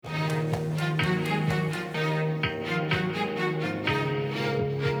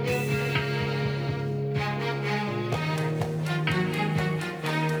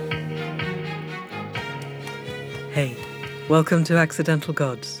Welcome to Accidental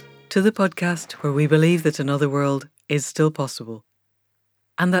Gods, to the podcast where we believe that another world is still possible,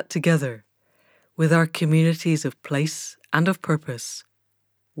 and that together, with our communities of place and of purpose,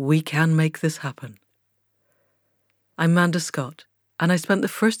 we can make this happen. I'm Manda Scott, and I spent the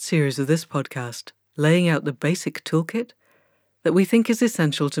first series of this podcast laying out the basic toolkit that we think is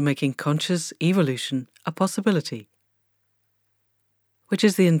essential to making conscious evolution a possibility, which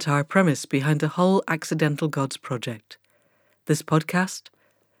is the entire premise behind the whole Accidental Gods project, this podcast,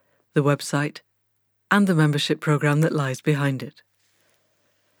 the website, and the membership program that lies behind it.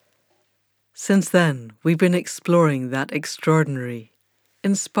 Since then, we've been exploring that extraordinary,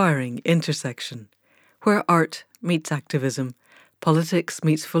 inspiring intersection where art meets activism, politics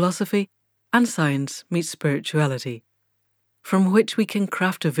meets philosophy, and science meets spirituality, from which we can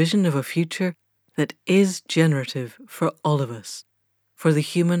craft a vision of a future that is generative for all of us, for the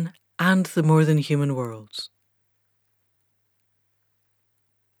human and the more than human worlds.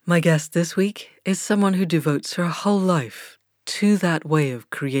 My guest this week is someone who devotes her whole life to that way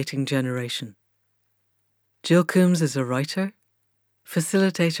of creating generation. Jill Coombs is a writer,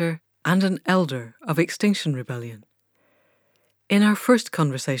 facilitator, and an elder of Extinction Rebellion. In our first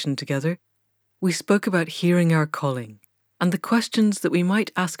conversation together, we spoke about hearing our calling and the questions that we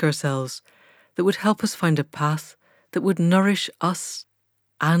might ask ourselves that would help us find a path that would nourish us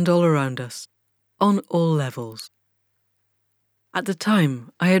and all around us on all levels. At the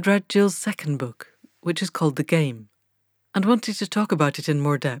time, I had read Jill's second book, which is called The Game, and wanted to talk about it in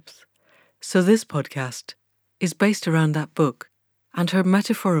more depth. So this podcast is based around that book and her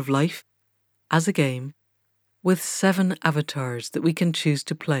metaphor of life as a game with 7 avatars that we can choose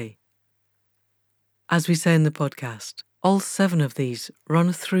to play. As we say in the podcast, all 7 of these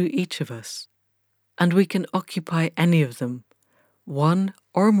run through each of us, and we can occupy any of them, one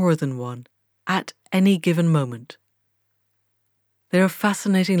or more than one, at any given moment. They're a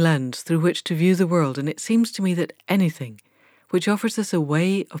fascinating lens through which to view the world, and it seems to me that anything which offers us a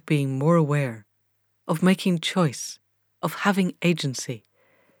way of being more aware, of making choice, of having agency,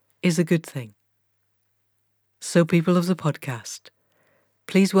 is a good thing. So, people of the podcast,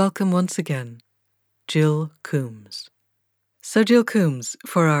 please welcome once again Jill Coombs. So, Jill Coombs,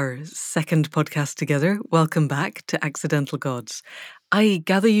 for our second podcast together, welcome back to Accidental Gods. I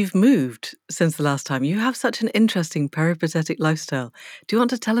gather you've moved since the last time. You have such an interesting peripatetic lifestyle. Do you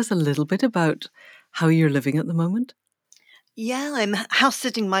want to tell us a little bit about how you're living at the moment? Yeah, I'm house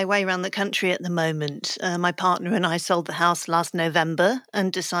sitting my way around the country at the moment. My partner and I sold the house last November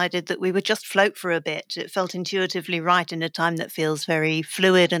and decided that we would just float for a bit. It felt intuitively right in a time that feels very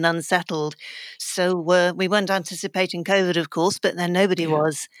fluid and unsettled. So we weren't anticipating COVID, of course, but then nobody Yeah.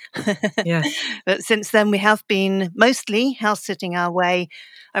 was. Yes. But since then, we have been mostly house sitting our way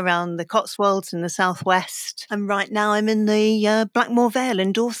around the Cotswolds in the southwest. And right now, I'm in the Blackmore Vale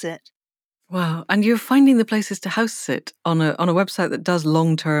in Dorset. Wow. And you're finding the places to house sit on a website that does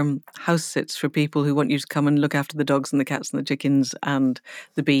long-term house sits for people who want you to come and look after the dogs and the cats and the chickens and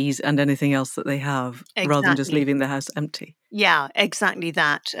the bees and anything else that they have, rather than just Exactly. leaving the house empty. Yeah, exactly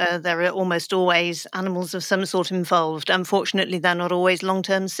that. There are almost always animals of some sort involved. Unfortunately, they're not always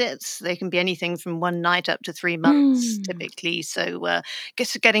long-term sits. They can be anything from 1 night up to 3 months, Mm. typically. So,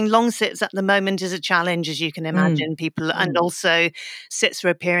 getting long sits at the moment is a challenge, as you can Mm. imagine. People and Mm. also sits are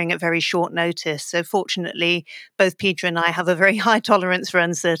appearing at very short notice. So, fortunately, both Peter and I have a very high tolerance for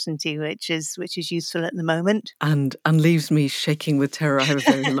uncertainty, which is useful at the moment. And leaves me shaking with terror. I have a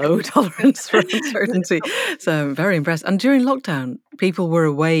very low tolerance for uncertainty. So I'm very impressed. And during lockdown, people were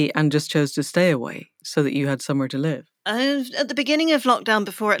away and just chose to stay away so that you had somewhere to live. At the beginning of lockdown,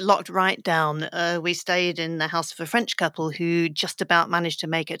 before it locked right down, we stayed in the house of a French couple who just about managed to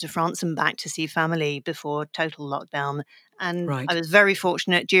make it to France and back to see family before total lockdown. And I Right. was very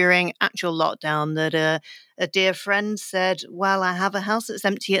fortunate during actual lockdown that a dear friend said, "Well, I have a house that's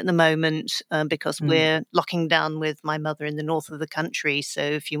empty at the moment because Mm. we're locking down with my mother in the north of the country. So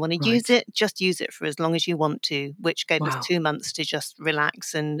if you want to use Right. it, just use it for as long as you want to," which gave us Wow. 2 months to just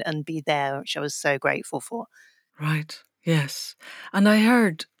relax and be there, which I was so grateful for. Right. Yes. And I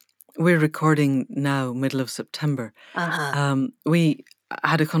heard we're recording now, middle of September. Uh-huh. We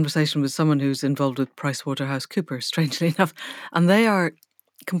had a conversation with someone who's involved with PricewaterhouseCoopers, strangely enough, and they are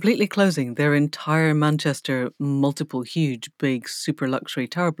completely closing their entire Manchester multiple, huge, big, super luxury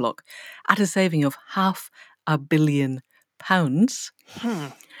tower block at a saving of £500 million. Hmm.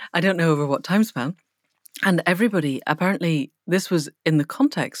 I don't know over what time span. And everybody, apparently, this was in the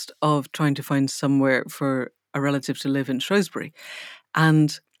context of trying to find somewhere for a relative to live in Shrewsbury.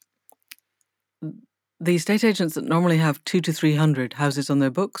 And the estate agents that normally have 200 to 300 houses on their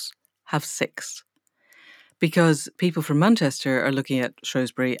books have 6. because people from Manchester are looking at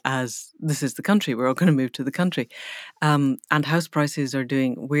Shrewsbury as this is the country. We're all going to move to the country. And house prices are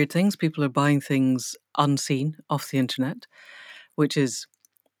doing weird things. People are buying things unseen off the internet, which is,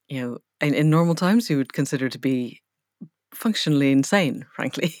 in normal times you would consider to be functionally insane,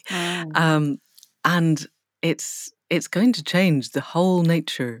 frankly. And it's going to change the whole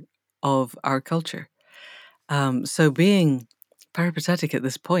nature of our culture. So being peripatetic at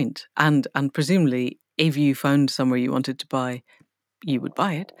this point, and presumably if you found somewhere you wanted to buy, you would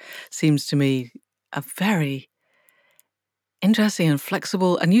buy it, seems to me a very interesting and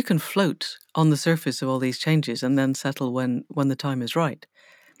flexible, and you can float on the surface of all these changes and then settle when the time is right.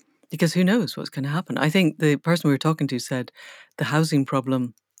 Because who knows what's going to happen? I think the person we were talking to said the housing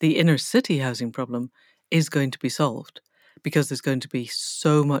problem, the inner city housing problem, is going to be solved because there's going to be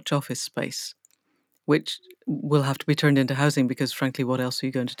so much office space, which will have to be turned into housing because, frankly, what else are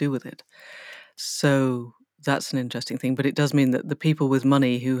you going to do with it? So that's an interesting thing. But it does mean that the people with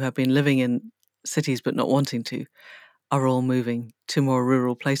money who have been living in cities but not wanting to are all moving to more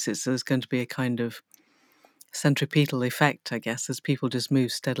rural places. So there's going to be a kind of centripetal effect, I guess, as people just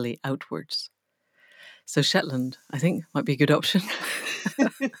move steadily outwards. So Shetland, I think, might be a good option.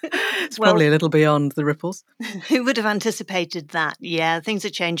 It's probably a little beyond the ripples. Who would have anticipated that? Yeah, things are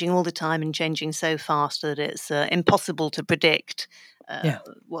changing all the time and changing so fast that it's impossible to predict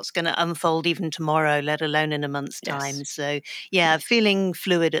what's going to unfold even tomorrow, let alone in a month's time. So, feeling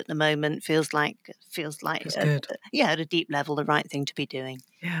fluid at the moment feels like at a deep level, the right thing to be doing.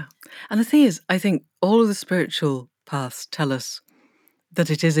 Yeah. And the thing is, I think all of the spiritual paths tell us that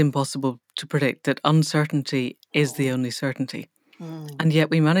it is impossible to predict, that uncertainty is the only certainty. And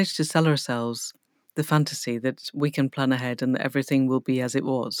yet we manage to sell ourselves the fantasy that we can plan ahead and that everything will be as it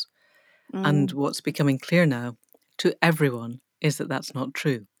was. And what's becoming clear now to everyone is that that's not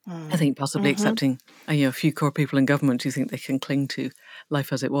true. I think possibly excepting a few core people in government who think they can cling to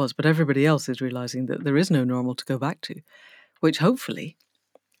life as it was, but everybody else is realising that there is no normal to go back to, which hopefully,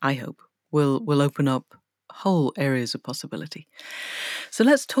 I hope, will open up whole areas of possibility. So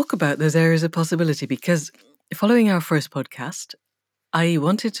let's talk about those areas of possibility, because following our first podcast, I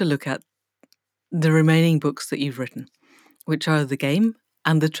wanted to look at the remaining books that you've written, which are The Game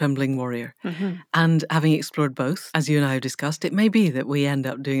and The Trembling Warrior. And having explored both, as you and I have discussed, it may be that we end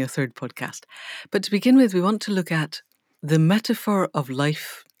up doing a third podcast. But to begin with, we want to look at the metaphor of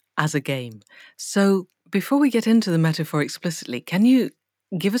life as a game. So before we get into the metaphor explicitly, can you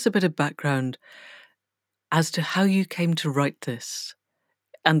give us a bit of background as to how you came to write this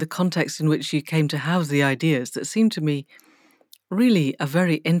and the context in which you came to have the ideas that seem to me really a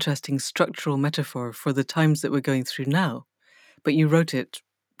very interesting structural metaphor for the times that we're going through now? But you wrote it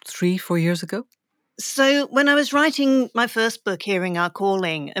 3-4 years ago? So when I was writing my first book, Hearing Our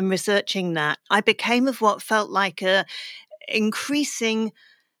Calling, and researching that, I became of what felt like a increasing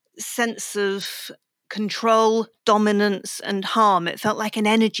sense of control, dominance, and harm. It felt like an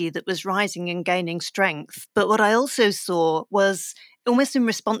energy that was rising and gaining strength. But what I also saw was, almost in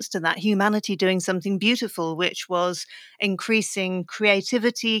response to that, humanity doing something beautiful, which was increasing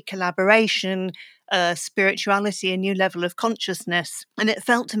creativity, collaboration, spirituality, a new level of consciousness. And it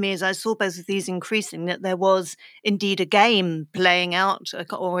felt to me, as I saw both of these increasing, that there was indeed a game playing out,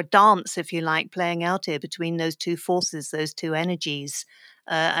 or a dance, if you like, playing out here between those two forces, those two energies.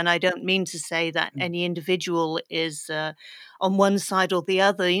 And I don't mean to say that any individual is on one side or the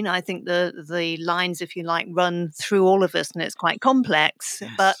other. I think the lines, if you like, run through all of us, and it's quite complex.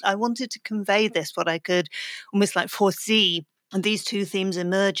 Yes. But I wanted to convey this, what I could almost like foresee, and these two themes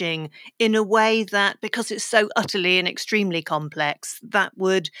emerging in a way that, because it's so utterly and extremely complex, that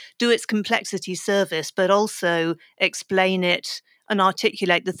would do its complexity service, but also explain it and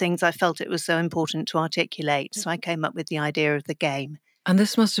articulate the things I felt it was so important to articulate. So I came up with the idea of The Game. And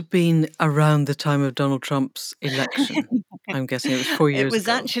this must have been around the time of Donald Trump's election. I'm guessing it was 4 years ago. It was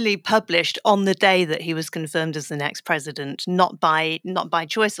actually published on the day that he was confirmed as the next president, not by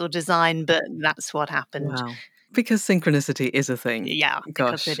choice or design, but that's what happened. Wow. Because synchronicity is a thing. Yeah,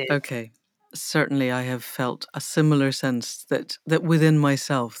 Gosh, because it is. Okay. Certainly I have felt a similar sense that within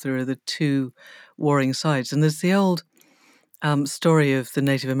myself there are the two warring sides. And there's the old story of the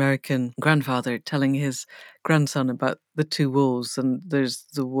Native American grandfather telling his grandson about the two wolves, and there's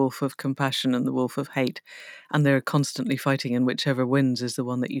the wolf of compassion and the wolf of hate, and they're constantly fighting, and whichever wins is the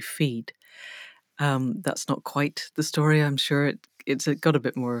one that you feed. That's not quite the story, I'm sure. It's got a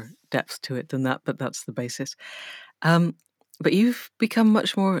bit more depth to it than that, but that's the basis. But you've become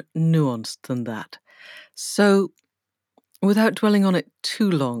much more nuanced than that. So without dwelling on it too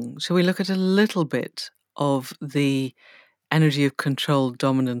long, shall we look at a little bit of the energy of control,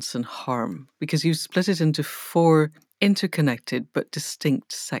 dominance, and harm, because you've split it into 4 interconnected but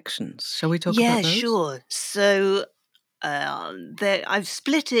distinct sections. Shall we talk about Yeah, those? sure. So I've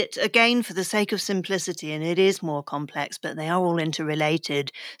split it again for the sake of simplicity, and it is more complex, but they are all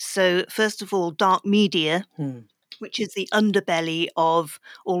interrelated. So, first of all, dark media, Hmm. which is the underbelly of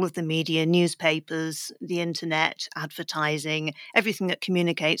all of the media, newspapers, the internet, advertising, everything that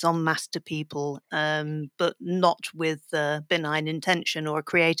communicates en masse to people, but not with benign intention or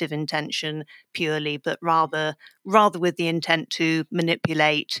creative intention purely, but rather with the intent to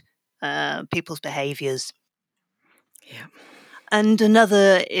manipulate people's behaviors. Yeah. And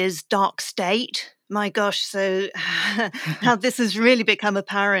another is dark state. My gosh, so now this has really become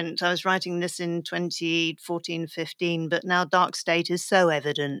apparent. I was writing this in 2014, 15, but now dark state is so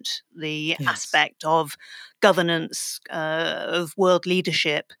evident. The Yes. aspect of governance, of world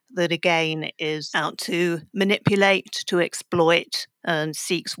leadership, that again is out to manipulate, to exploit, and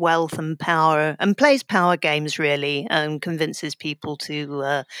seeks wealth and power, and plays power games really, and convinces people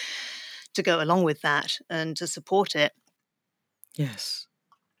to go along with that and to support it. Yes.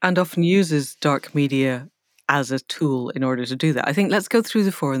 And often uses dark media as a tool in order to do that. I think let's go through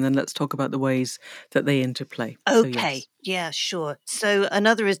the 4 and then let's talk about the ways that they interplay. So, Okay, yes. yeah, sure. So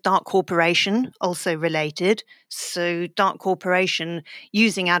another is dark corporation, also related. So dark corporation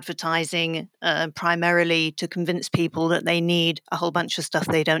using advertising primarily to convince people that they need a whole bunch of stuff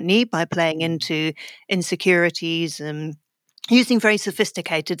they don't need by playing into insecurities and using very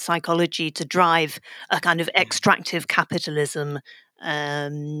sophisticated psychology to drive a kind of Yeah. extractive capitalism.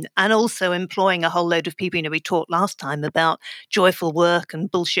 And also employing a whole load of people. We talked last time about joyful work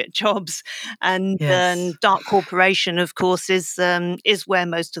and bullshit jobs, and Yes. dark corporation, of course, is where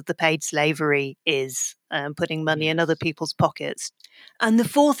most of the paid slavery is, putting money in other Yes. people's pockets. And the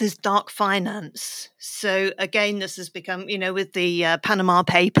fourth is dark finance. So again, this has become, with the Panama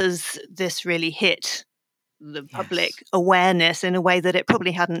Papers, this really hit the Yes. public awareness in a way that it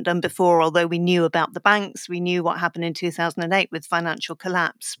probably hadn't done before, although we knew about the banks, we knew what happened in 2008 with financial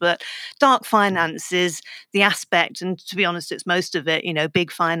collapse. But dark Mm. finance is the aspect, and to be honest, it's most of it,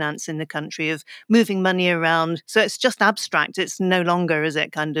 big finance in the country of moving money around. So it's just abstract. It's no longer, is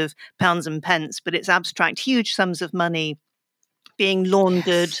it, kind of pounds and pence, but it's abstract, huge sums of money being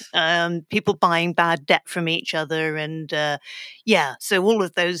laundered, Yes. people buying bad debt from each other, and yeah, so all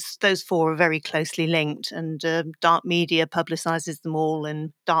of those 4 are very closely linked, and dark media publicizes them all,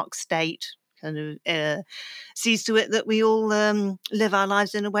 and dark state kind of sees to it that we all live our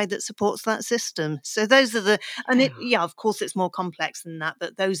lives in a way that supports that system. So those are Yeah. yeah, of course, it's more complex than that,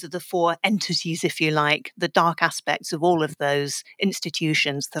 but those are the 4 entities, if you like, the dark aspects of all of those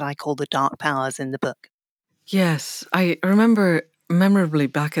institutions that I call the dark powers in the book. Yes. I remember memorably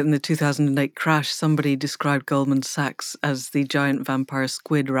back in the 2008 crash, somebody described Goldman Sachs as the giant vampire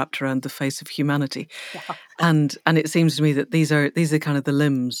squid wrapped around the face of humanity. And it seems to me that these are kind of the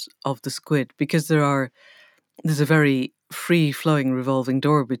limbs of the squid, because there's a very free flowing revolving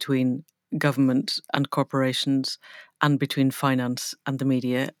door between government and corporations and between finance and the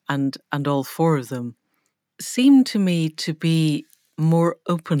media, and all 4 of them seem to me to be more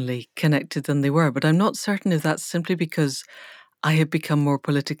openly connected than they were. But I'm not certain if that's simply because I have become more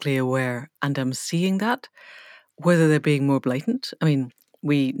politically aware and am seeing that, whether they're being more blatant. I mean,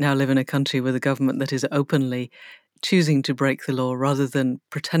 we now live in a country with a government that is openly choosing to break the law rather than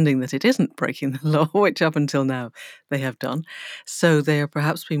pretending that it isn't breaking the law, which up until now they have done. So they are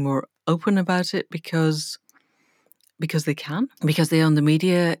perhaps being more open about it because they can, because they own the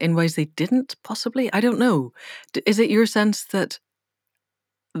media in ways they didn't possibly. I don't know. Is it your sense that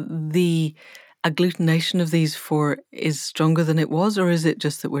the agglutination of these 4 is stronger than it was, or is it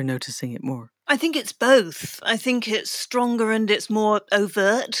just that we're noticing it more? I think it's both. I think it's stronger and it's more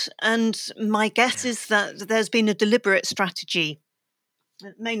overt. And my guess Yeah. is that there's been a deliberate strategy.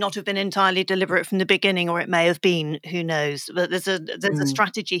 It may not have been entirely deliberate from the beginning, or it may have been, who knows. But there's a Mm.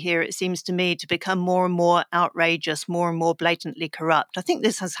 strategy here, it seems to me, to become more and more outrageous, more and more blatantly corrupt. I think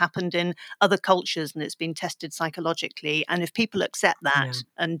this has happened in other cultures and it's been tested psychologically. And if people accept Yeah. that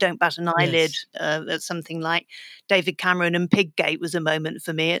and don't bat an eyelid Yes. at something like David Cameron and Piggate was a moment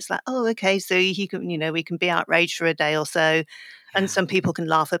for me. It's like, oh, okay, so he can, we can be outraged for a day or so. And Yeah. some people can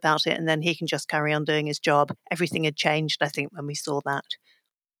laugh about it, and then he can just carry on doing his job. Everything had changed, I think, when we saw that.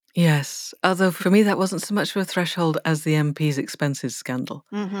 Yes. Although for me, that wasn't so much of a threshold as the MP's expenses scandal,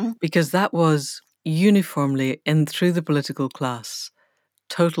 Hmm. because that was uniformly in through the political class,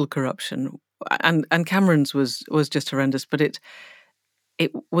 total corruption. And Cameron's was just horrendous, but it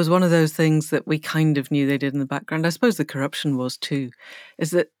was one of those things that we kind of knew they did in the background. I suppose the corruption was too,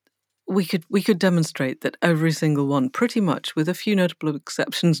 is that we could demonstrate that every single one, pretty much, with a few notable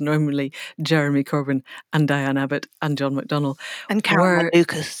exceptions, normally Jeremy Corbyn and Diane Abbott and John McDonnell, And Caroline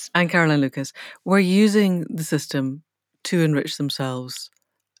Lucas. were using the system to enrich themselves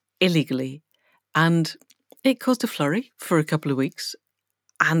illegally. And it caused a flurry for a couple of weeks.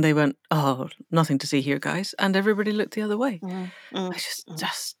 And they went, oh, nothing to see here, guys. And everybody looked the other way. I was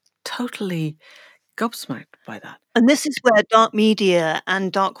just totally gobsmacked by that. And this is where dark media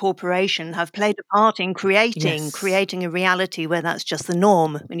and dark corporation have played a part in creating a reality where that's just the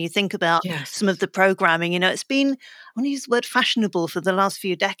norm. When you think about some of the programming, it's been, I want to use the word fashionable for the last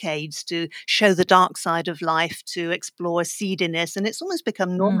few decades to show the dark side of life, to explore seediness, and it's almost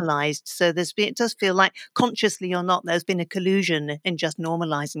become normalized. So it does feel like, consciously or not, there's been a collusion in just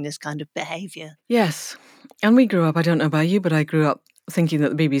normalizing this kind of behavior. Yes. And we grew up, I don't know about you, but I grew up thinking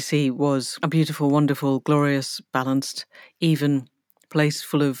that the BBC was a beautiful, wonderful, glorious, balanced, even place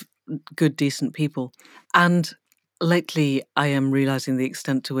full of good, decent people. And lately, I am realising the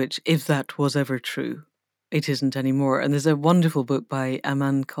extent to which, if that was ever true, it isn't anymore. And there's a wonderful book by a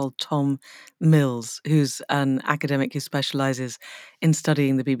man called Tom Mills, who's an academic who specialises in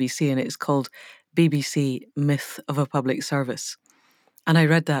studying the BBC, and it's called BBC Myth of a Public Service. And I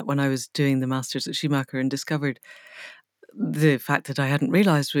read that when I was doing the Masters at Schumacher and discovered the fact that I hadn't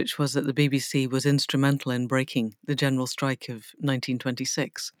realised, which was that the BBC was instrumental in breaking the general strike of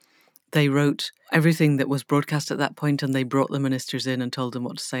 1926. They wrote everything that was broadcast at that point, and they brought the ministers in and told them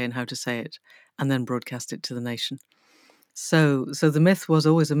what to say and how to say it, and then broadcast it to the nation. So the myth was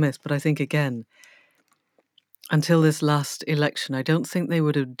always a myth, but I think, again, until this last election, I don't think they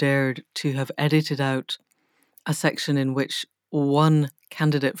would have dared to have edited out a section in which one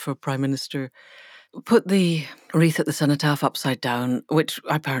candidate for Prime Minister put the wreath at the cenotaph upside down, which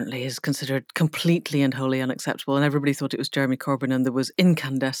apparently is considered completely and wholly unacceptable. And everybody thought it was Jeremy Corbyn, and there was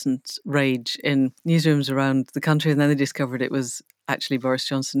incandescent rage in newsrooms around the country. And then they discovered it was actually Boris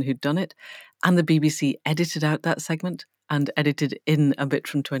Johnson who'd done it. And the BBC edited out that segment and edited in a bit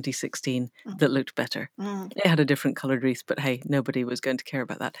from 2016 that looked better. It had a different coloured wreath, but hey, nobody was going to care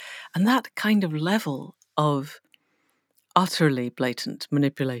about that. And that kind of level of utterly blatant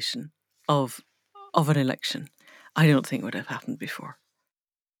manipulation of an election, I don't think would have happened before.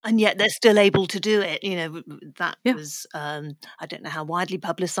 And yet they're still able to do it. That was, I don't know how widely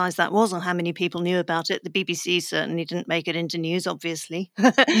publicised that was or how many people knew about it. The BBC certainly didn't make it into news, obviously.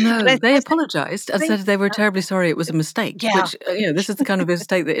 No, they apologised and said they were terribly sorry it was a mistake, which, this is the kind of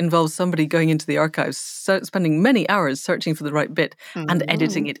mistake that involves somebody going into the archives, spending many hours searching for the right bit and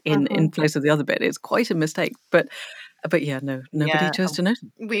editing it in place of the other bit. It's quite a mistake. But yeah, no, nobody chose to know.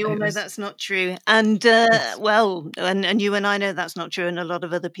 We all know that's not true. And, and you and I know that's not true, and a lot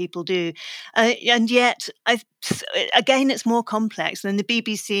of other people do. And yet, again, it's more complex than the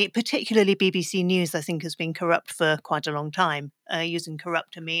BBC, particularly BBC News, I think, has been corrupt for quite a long time. Using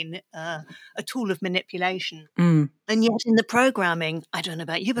corrupt to mean a tool of manipulation. And yet in the programming, I don't know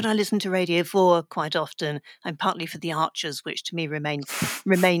about you, but I listen to Radio 4 quite often. I'm partly for the Archers, which to me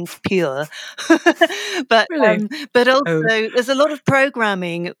remains pure. But Really? but also there's a lot of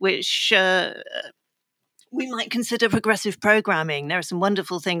programming which we might consider progressive programming. There are some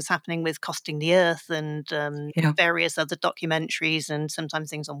wonderful things happening with Costing the Earth and various other documentaries, and sometimes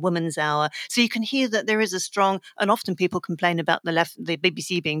things on Woman's Hour. So you can hear that there is a strong, and often people complain about the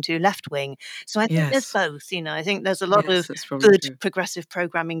BBC being too left-wing. So I think there's both. I think there's a lot of good progressive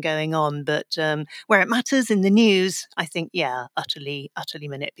programming going on, but where it matters in the news, I think, utterly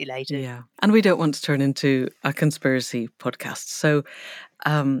manipulated. Yeah, and we don't want to turn into a conspiracy podcast. So,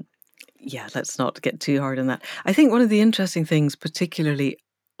 let's not get too hard on that. I think one of the interesting things, particularly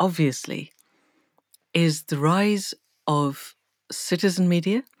obviously, is the rise of citizen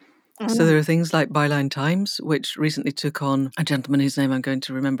media. So there are things like Byline Times, which recently took on a gentleman whose name I'm going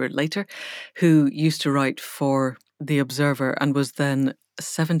to remember later, who used to write for The Observer and was then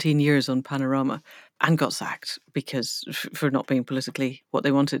 17 years on Panorama and got sacked because for not being politically what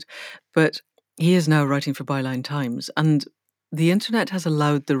they wanted. But he is now writing for Byline Times, and the internet has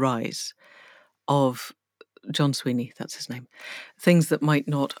allowed the rise of John Sweeney, that's his name, things that might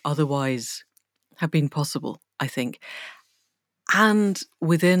not otherwise have been possible, I think. And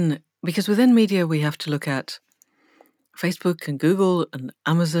because within media we have to look at Facebook and Google and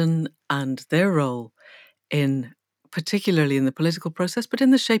Amazon and their role particularly in the political process, but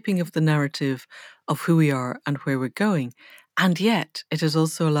in the shaping of the narrative of who we are and where we're going. And yet it has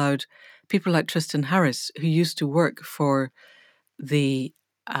also allowed people like Tristan Harris, who used to work for the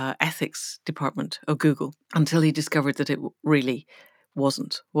ethics department of Google until he discovered that it really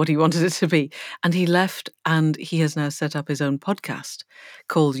wasn't what he wanted it to be. And he left, and he has now set up his own podcast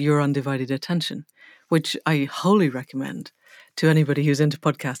called Your Undivided Attention, which I wholly recommend to anybody who's into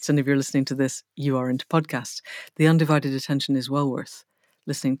podcasts. And if you're listening to this, you are into podcasts. The Undivided Attention is well worth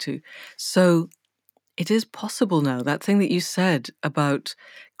listening to. So it is possible now, that thing that you said about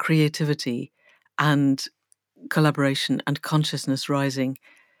creativity and collaboration and consciousness rising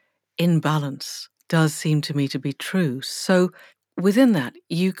in balance does seem to me to be true. So within that,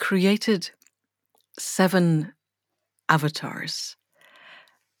 you created 7 avatars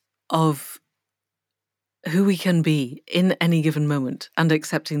of who we can be in any given moment, and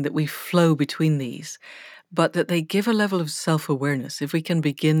accepting that we flow between these, but that they give a level of self-awareness. If we can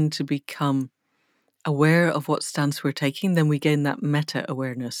begin to become aware of what stance we're taking, then we gain that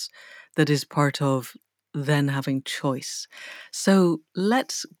meta-awareness that is part of then having choice. So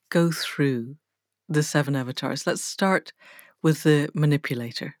let's go through the 7 avatars. Let's start with the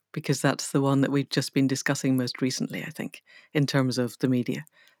manipulator, because that's the one that we've just been discussing most recently, I think, in terms of the media.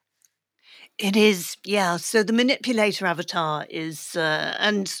 It is, yeah. So the manipulator avatar is,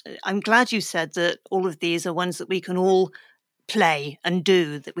 and I'm glad you said that all of these are ones that we can all play and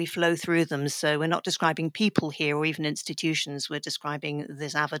do, that we flow through them. So we're not describing people here or even institutions. We're describing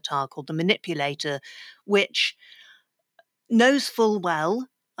this avatar called the manipulator, which knows full well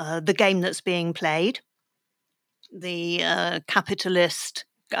the game that's being played, the capitalist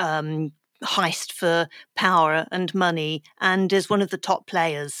heist for power and money, and is one of the top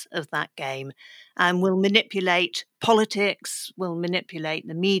players of that game, and will manipulate politics, will manipulate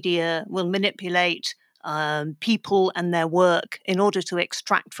the media, will manipulate people and their work in order to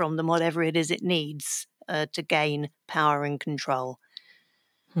extract from them whatever it is it needs to gain power and control.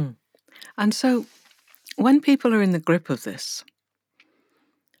 And so when people are in the grip of this,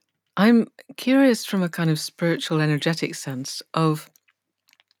 I'm curious from a kind of spiritual, energetic sense of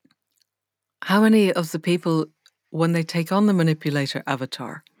how many of the people, when they take on the manipulator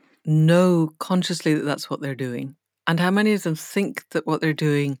avatar, know consciously that that's what they're doing, and how many of them think that what they're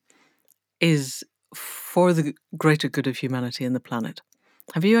doing is for the greater good of humanity and the planet.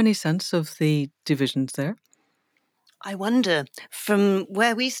 Have you any sense of the divisions there? I wonder, from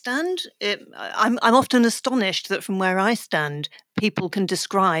where we stand, I'm often astonished that from where I stand, people can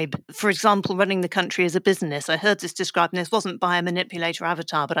describe, for example, running the country as a business. I heard this described, and this wasn't by a manipulator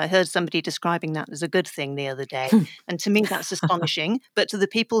avatar, but I heard somebody describing that as a good thing the other day. And to me, that's astonishing. But to the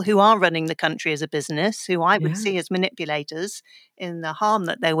people who are running the country as a business, who I would Yeah. see as manipulators in the harm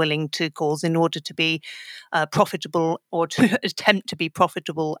that they're willing to cause in order to be profitable, or to attempt to be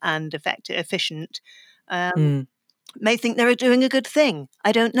profitable and effective, efficient, may think they're doing a good thing.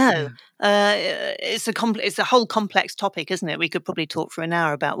 I don't know. Yeah. It's a whole complex topic, isn't it? We could probably talk for an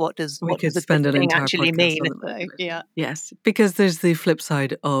hour about what does We could a good spend an thing entire actually podcast mean. on the So, manipulator. yeah. Yes, because there's the flip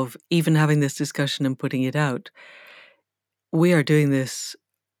side of even having this discussion and putting it out. We are doing this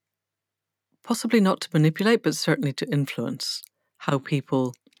possibly not to manipulate, but certainly to influence how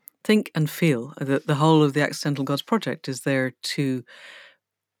people think and feel. The whole of the Accidental Gods Project is there to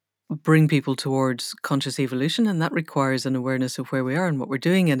bring people towards conscious evolution, and that requires an awareness of where we are and what we're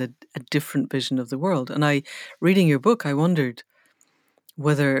doing, and a different vision of the world. And reading your book, I wondered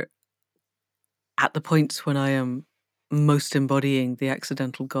whether at the points when I am most embodying the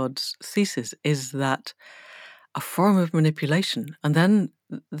Accidental Gods thesis, is that a form of manipulation? And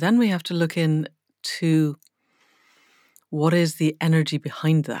then we have to look into what is the energy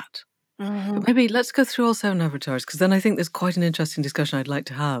behind that. But maybe let's go through all 7 avatars, because then I think there's quite an interesting discussion I'd like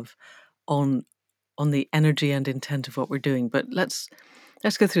to have on the energy and intent of what we're doing. But let's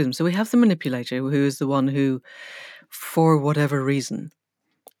go through them. So we have the manipulator, who is the one who, for whatever reason,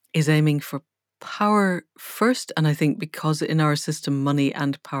 is aiming for power first. And I think because in our system, money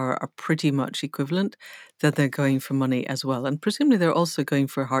and power are pretty much equivalent, that they're going for money as well. And presumably they're also going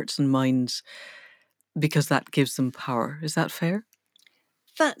for hearts and minds, because that gives them power. Is that fair?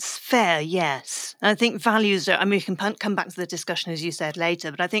 That's fair, yes. I think values are, I mean, we can come back to the discussion, as you said, later,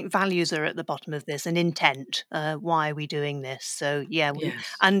 but I think values are at the bottom of this, and intent. Why are we doing this? So, yeah, Yes.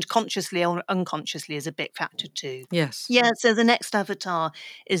 and consciously or unconsciously is a big factor too. Yes. Yeah, so the next avatar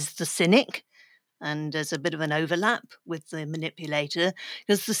is the cynic. And there's a bit of an overlap with the manipulator,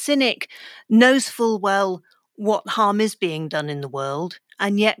 because the cynic knows full well what harm is being done in the world,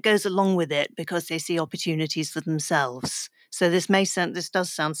 and yet goes along with it because they see opportunities for themselves. So this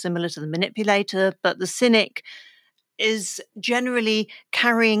does sound similar to the manipulator, but the cynic is generally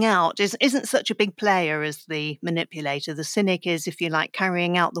carrying out, isn't such a big player as the manipulator. The cynic is, if you like,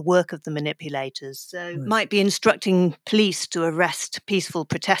 carrying out the work of the manipulators. So Right. might be instructing police to arrest peaceful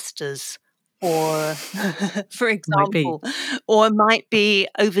protesters, or for Might be. example, or might be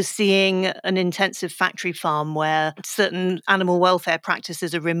overseeing an intensive factory farm where certain animal welfare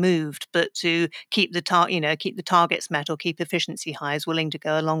practices are removed, but to keep keep the targets met or keep efficiency high, is willing to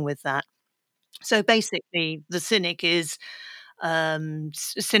go along with that. So basically, the cynic is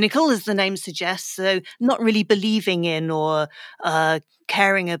cynical, as the name suggests, so not really believing in or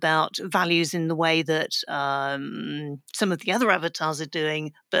caring about values in the way that some of the other avatars are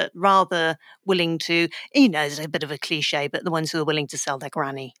doing, but rather willing to, it's a bit of a cliche, but the ones who are willing to sell their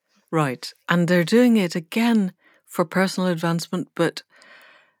granny. Right. And they're doing it again for personal advancement, but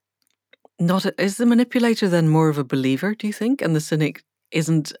not. Is the manipulator then more of a believer, do you think? And the cynic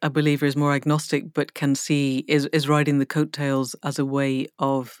isn't a believer, is more agnostic, but can see, is riding the coattails as a way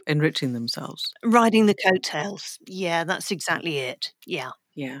of enriching themselves. Riding the coattails. Yeah, that's exactly it. Yeah.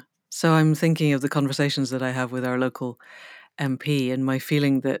 Yeah. So I'm thinking of the conversations that I have with our local MP and my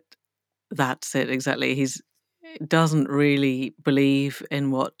feeling that that's it exactly. He's doesn't really believe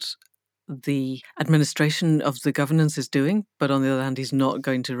in what the administration of the governance is doing, but on the other hand, he's not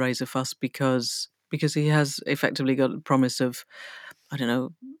going to raise a fuss because he has effectively got a promise of, I don't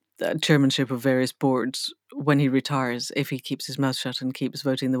know, chairmanship of various boards when he retires if he keeps his mouth shut and keeps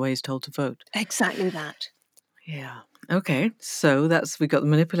voting the way he's told to vote. Exactly that. Yeah. Okay. So we got the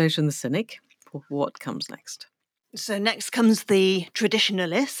manipulation, the cynic. What comes next? So next comes the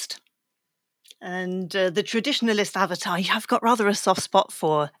traditionalist. And the traditionalist avatar, I've got rather a soft spot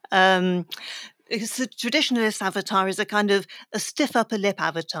for. Because the traditionalist avatar is a kind of a stiff upper lip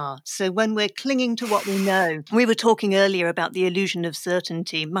avatar. So when we're clinging to what we know, we were talking earlier about the illusion of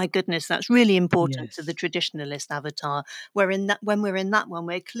certainty. My goodness, that's really important to the Yes. traditionalist avatar. When we're in that one,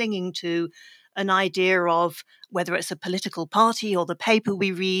 we're clinging to an idea of whether it's a political party or the paper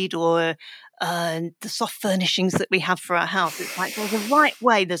we read or the soft furnishings that we have for our house. It's like there's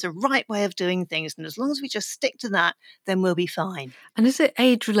a right way of doing things. And as long as we just stick to that, then we'll be fine. And is it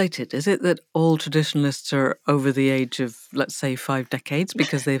age related? Is it that all traditionalists are over the age of, let's say, 5 decades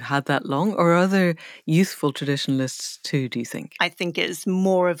because they've had that long? Or are there youthful traditionalists too, do you think? I think it's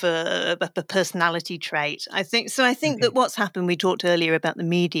more of a personality trait. I think so. I think Okay. that what's happened, we talked earlier about the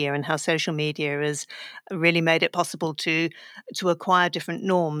media and how social media has really made it possible to acquire different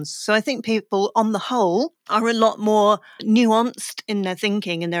norms. So I think people on the whole are a lot more nuanced in their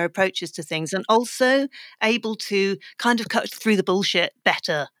thinking and their approaches to things, and also able to kind of cut through the bullshit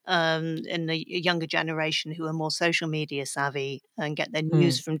better in the younger generation who are more social media savvy and get their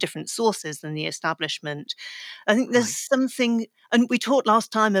news Mm, from different sources than the establishment. I think there's right. something, and we talked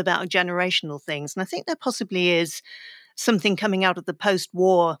last time about generational things, and I think there possibly is something coming out of the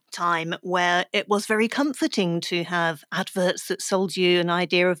post-war time where it was very comforting to have adverts that sold you an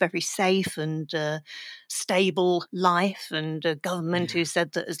idea of very safe and stable life, and a government Yeah. who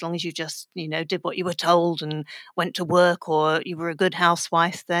said that as long as you just did what you were told and went to work or you were a good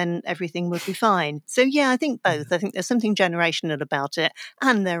housewife, then everything would be fine. So yeah, I think Yeah. both. I think there's something generational about it,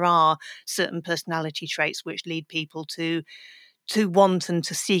 and there are certain personality traits which lead people to want and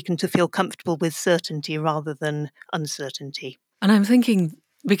to seek and to feel comfortable with certainty rather than uncertainty. And I'm thinking,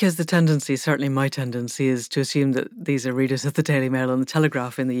 because the tendency, certainly my tendency, is to assume that these are readers of the Daily Mail and the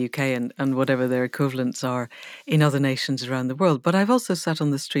Telegraph in the UK and whatever their equivalents are in other nations around the world. But I've also sat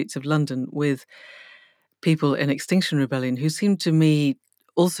on the streets of London with people in Extinction Rebellion who seem to me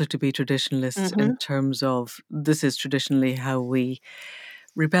also to be traditionalists Hmm. in terms of this is traditionally how we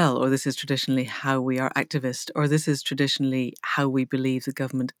rebel, or this is traditionally how we are activist, or this is traditionally how we believe the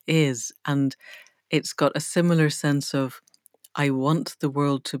government is. And it's got a similar sense of I want the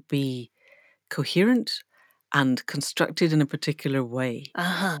world to be coherent and constructed in a particular way.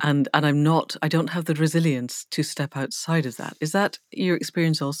 Uh-huh. And I don't have the resilience to step outside of that. Is that your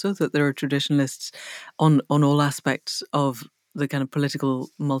experience also, that there are traditionalists on all aspects of the kind of political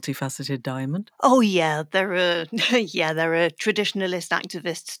multifaceted diamond? Oh yeah, there are yeah, there are traditionalist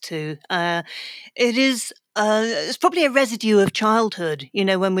activists too. It's probably a residue of childhood.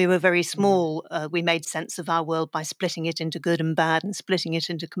 When we were very Mm, small, we made sense of our world by splitting it into good and bad and splitting it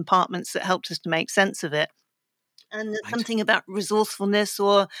into compartments that helped us to make sense of it. And there's right. something about resourcefulness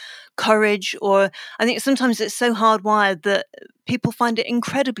or courage, or I think sometimes it's so hardwired that people find it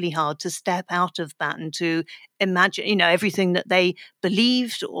incredibly hard to step out of that and to imagine, everything that they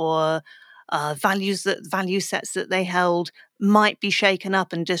believed or value sets that they held might be shaken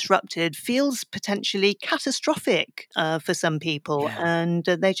up and disrupted feels potentially catastrophic for some people, Yeah. and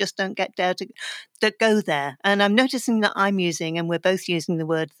they just don't get dare to go there. And I'm noticing that I'm using, and we're both using the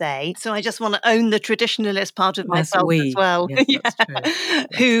word they. So I just want to own the traditionalist part of Yes, myself as we. well. Yes, that's true. Yeah. Yes.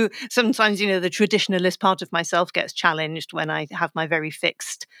 Who sometimes, the traditionalist part of myself gets challenged when I have my very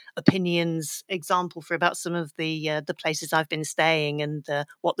fixed opinions. Example for about some of the places I've been staying and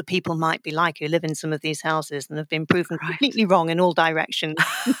what the people might be like who live in some of these houses and have been proven Right. completely wrong in all directions.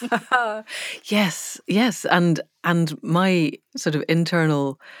 Yes, yes, and my sort of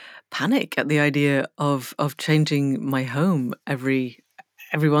internal panic at the idea of changing my home every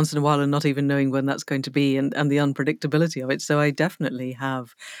once in a while and not even knowing when that's going to be, and the unpredictability of it. So I definitely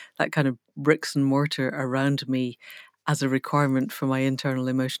have that kind of bricks and mortar around me as a requirement for my internal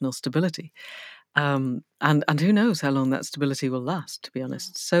emotional stability. And who knows how long that stability will last, to be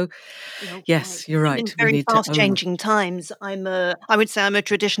honest. So You're right. yes, you're In right. We very need to fast own. changing times, I would say I'm a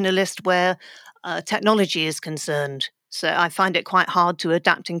traditionalist where technology is concerned. So I find it quite hard to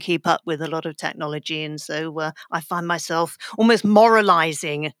adapt and keep up with a lot of technology, and so I find myself almost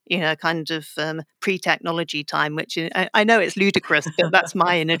moralizing, kind of pre-technology time, which I know it's ludicrous, but that's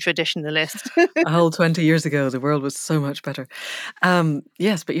my inner traditionalist. A whole 20 years ago, the world was so much better.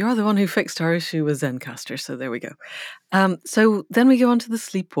 Yes, but you're the one who fixed our issue with Zencaster, so there we go. So then we go on to the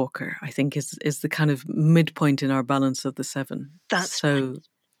Sleepwalker, I think is the kind of midpoint in our balance of the seven. That's right. So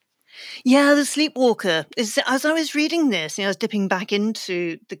Yeah, the Sleepwalker is. As I was reading this, I was dipping back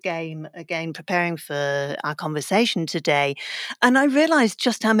into the game again, preparing for our conversation today, and I realised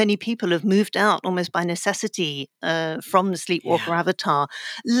just how many people have moved out almost by necessity from the Sleepwalker yeah. avatar.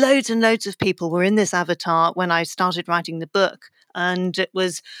 Loads and loads of people were in this avatar when I started writing the book. And it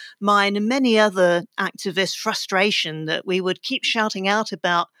was mine and many other activists' frustration that we would keep shouting out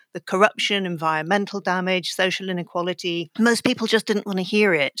about the corruption, environmental damage, social inequality. Most people just didn't want to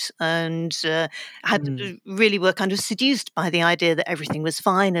hear it, and Mm. really were kind of seduced by the idea that everything was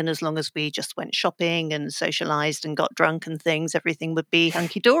fine, and as long as we just went shopping and socialized and got drunk and things, everything would be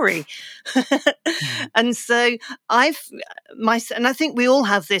hunky dory. Yeah. And so I've and I think we all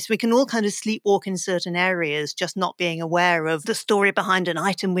have this. We can all kind of sleepwalk in certain areas, just not being aware of the story behind an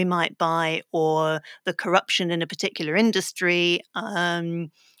item we might buy or the corruption in a particular industry.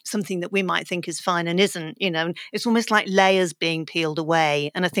 Something that we might think is fine and isn't, it's almost like layers being peeled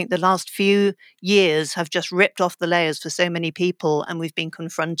away. And I think the last few years have just ripped off the layers for so many people, and we've been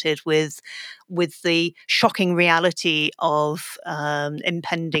confronted with the shocking reality of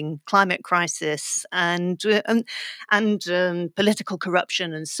impending climate crisis and political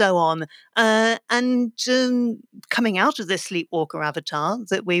corruption and so on. And coming out of this sleepwalker avatar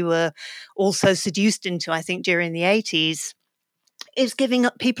that we were also seduced into, I think, during the 80s, is giving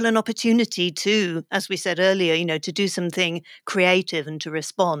up people an opportunity to, as we said earlier, to do something creative and to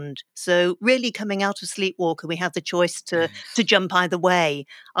respond. So really coming out of Sleepwalker, we have the choice to Yes. jump either way.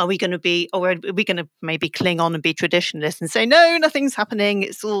 Are we going to be, or are we going to maybe cling on and be traditionalists and say, no, nothing's happening,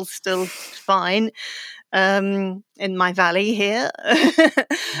 it's all still fine in my valley here?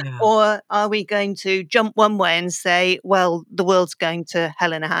 Yeah. Or are we going to jump one way and say, well, the world's going to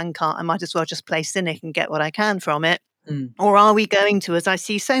hell in a handcart, I might as well just play cynic and get what I can from it? Mm. Or are we going to, as I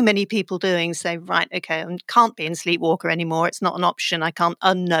see so many people doing, say, right, okay, I can't be in Sleepwalker anymore. It's not an option. I can't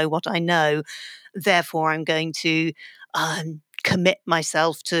unknow what I know. Therefore, I'm going to commit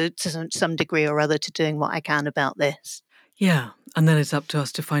myself to some degree or other to doing what I can about this. Yeah. And then it's up to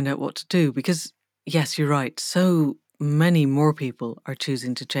us to find out what to do because, yes, you're right. So many more people are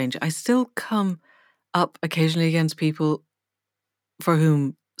choosing to change. I still come up occasionally against people for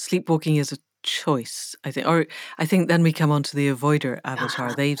whom sleepwalking is a choice, I think. Or I think then we come on to the avoider avatar.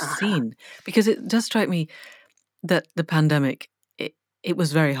 Uh-huh, They've uh-huh. seen, because it does strike me that the pandemic, it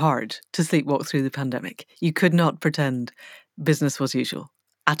was very hard to sleepwalk through the pandemic. You could not pretend business was usual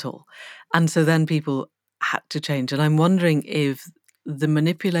at all. And so then people had to change. And I'm wondering if the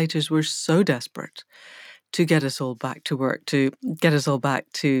manipulators were so desperate to get us all back to work, to get us all back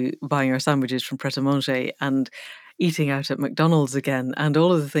to buying our sandwiches from Pret a Manger and eating out at McDonald's again, and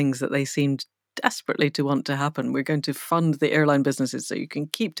all of the things that they seemed desperately to want to happen. We're going to fund the airline businesses so you can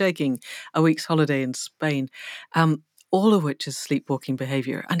keep taking a week's holiday in Spain. All of which is sleepwalking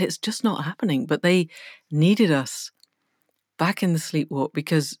behavior. And it's just not happening. But they needed us back in the sleepwalk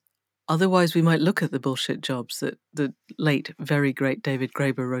because otherwise we might look at the bullshit jobs that the late, very great David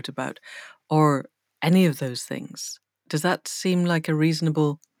Graeber wrote about, or any of those things. Does that seem like a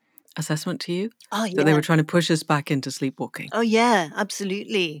reasonable assessment to you? Oh, That they yeah. were trying to push us back into sleepwalking? Oh, yeah,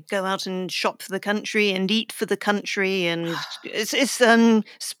 absolutely. Go out and shop for the country and eat for the country, and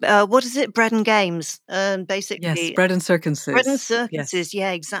what is it? Bread and games, Yes, basically. bread and Bread and circuses. circuses, Yes,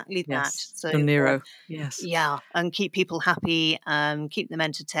 yeah, exactly that. yes. So, Go Nero. Yes. yeah, and keep people happy, keep them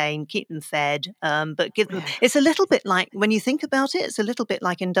entertained, keep them fed, but give them Yeah. it's a little bit like when you think about it, it's a little bit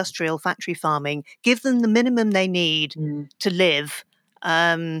like industrial factory farming. Give them the minimum they need Mm, to live,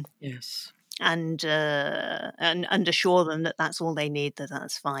 um, yes. and assure them that that's all they need, that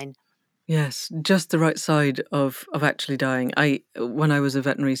that's fine. Yes, just the right side of actually dying. When I was a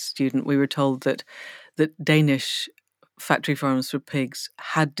veterinary student, we were told that Danish factory farms for pigs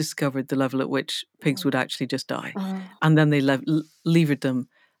had discovered the level at which pigs would actually just die, Mm, and then they levered them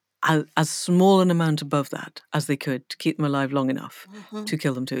as small an amount above that as they could to keep them alive long enough mhm, to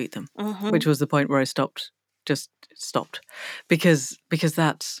kill them to eat them, which mhm. was the point where I just stopped, because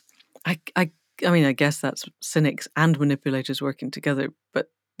that's I I I mean I guess that's cynics and manipulators working together,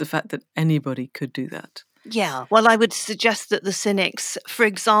 but the fact that anybody could do that. Yeah, well, I would suggest that the cynics, for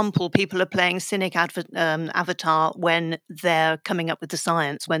example, people are playing cynic avatar when they're coming up with the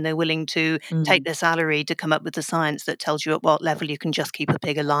science, when they're willing to take Mm. their salary to come up with the science that tells you at what level you can just keep a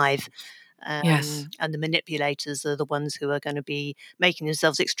pig alive. Yes. And the manipulators are the ones who are going to be making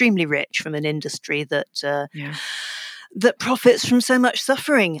themselves extremely rich from an industry Yeah. that profits from so much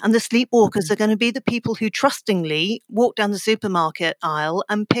suffering. And the sleepwalkers Mm. are going to be the people who trustingly walk down the supermarket aisle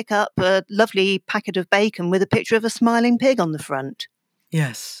and pick up a lovely packet of bacon with a picture of a smiling pig on the front.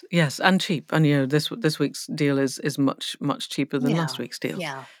 Yes, yes, and cheap. And this week's deal is much cheaper than Yeah, last week's deal.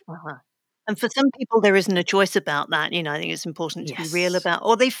 yeah. And for some people, there isn't a choice about that. I think it's important to be real Yes. about,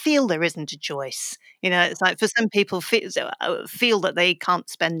 or they feel there isn't a choice. It's like for some people feel that they can't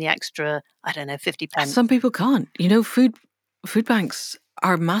spend the extra, I don't know, 50 pence. Some people can't. Food banks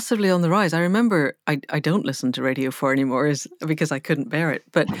are massively on the rise. I remember I don't listen to Radio 4 anymore is because I couldn't bear it.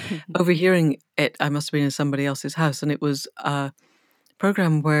 But overhearing it, I must have been in somebody else's house, and it was a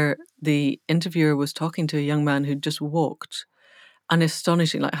program where the interviewer was talking to a young man who'd just walked an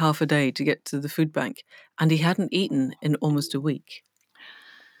astonishing like half a day to get to the food bank, and he hadn't eaten in almost a week.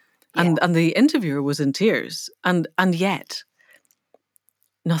 Yeah. And the interviewer was in tears, and yet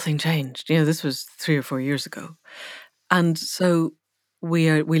nothing changed. This was 3 or 4 years ago. And so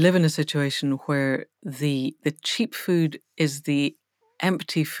we live in a situation where the cheap food is the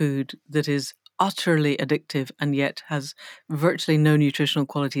empty food that is utterly addictive and yet has virtually no nutritional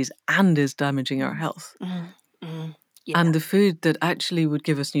qualities and is damaging our health. Mm, mm, yeah. And the food that actually would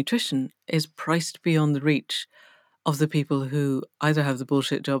give us nutrition is priced beyond the reach of the people who either have the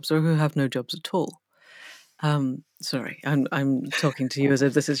bullshit jobs or who have no jobs at all. Sorry, I'm talking to you as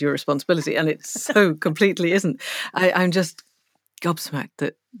if this is your responsibility, and it so completely isn't. I'm just gobsmacked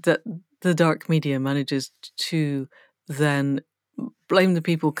that the dark media manages to then blame the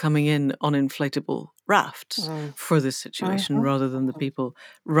people coming in on inflatable rafts Mm, for this situation mhm, rather than the mhm. people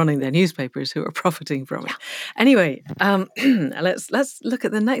running their newspapers who are profiting from Yeah. it. Anyway, let's look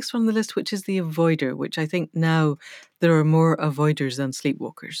at the next one on the list, which is the avoider, which I think now there are more avoiders than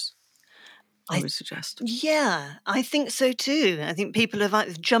sleepwalkers, I I would suggest. Yeah, I think so too. I think people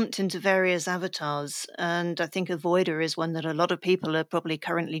have jumped into various avatars, and I think Avoider is one that a lot of people are probably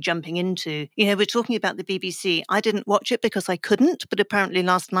currently jumping into. We're talking about the BBC. I didn't watch it because I couldn't, but apparently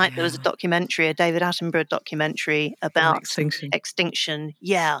last night there was a Yeah, documentary, a David Attenborough documentary on about extinction. extinction.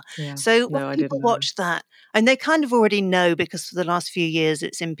 Yeah. Yeah, So when no, I people didn't know. watch that, and they kind of already know because for the last few years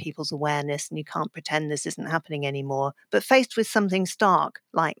it's in people's awareness and you can't pretend this isn't happening anymore. But faced with something stark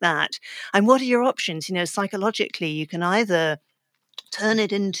like that, and what are your options? Psychologically, you can either turn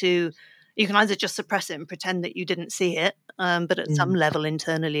it into, you can either just suppress it and pretend that you didn't see it, but at some Mm. level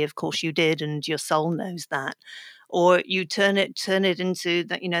internally, of course, you did, and your soul knows that. Or you turn it into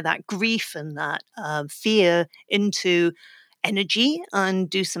that, that grief and that fear into energy and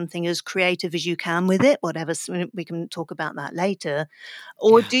do something as creative as you can with it, whatever. We can talk about that later.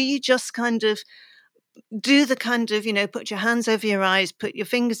 Or Yeah. do you just kind of do the kind of, put your hands over your eyes, put your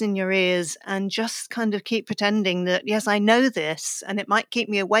fingers in your ears, and just kind of keep pretending that, yes, I know this, and it might keep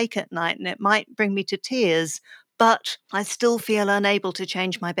me awake at night and it might bring me to tears, but I still feel unable to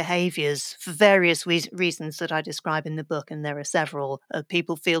change my behaviors for various reasons that I describe in the book. And there are several.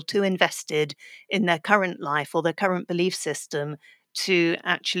 People feel too invested in their current life or their current belief system to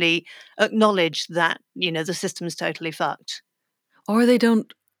actually acknowledge that, the system's totally fucked. Or they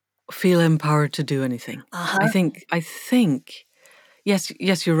don't feel empowered to do anything. I Uh-huh. think I think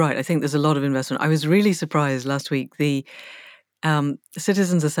yes, you're right. I think there's a lot of investment. I was really surprised last week.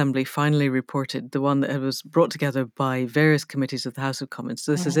 Citizens Assembly finally reported, the one that was brought together by various committees of the House of Commons.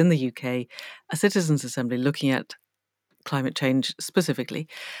 So this is in the UK, a Citizens Assembly looking at climate change specifically.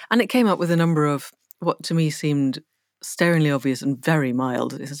 And it came up with a number of what to me seemed staringly obvious and very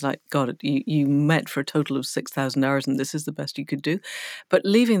mild. It's like, God, you met for a total of 6,000 hours and this is the best you could do. But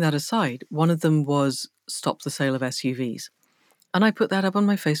leaving that aside, one of them was stop the sale of SUVs. And I put that up on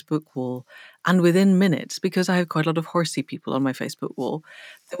my Facebook wall. And within minutes, because I have quite a lot of horsey people on my Facebook wall,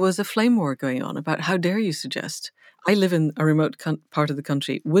 there was a flame war going on about how dare you suggest. I live in a remote part of the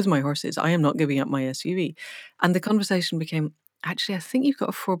country with my horses. I am not giving up my SUV. And the conversation became, actually, I think you've got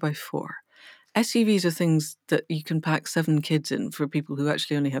a 4x4. SUVs are things that you can pack 7 kids in for people who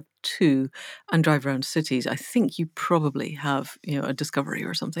actually only have 2 and drive around cities. I think you probably have, a Discovery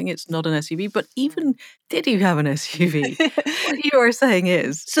or something. It's not an SUV, but even did you have an SUV? What you are saying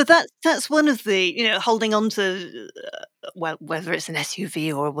is, So that's one of the, holding on to, well, whether it's an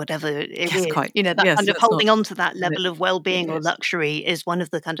SUV or whatever it yes, is, quite. that Yes, kind of let's not. holding on to that level of well-being or Yes. luxury is one of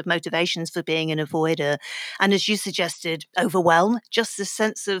the kind of motivations for being an avoider. And as you suggested, overwhelm, just this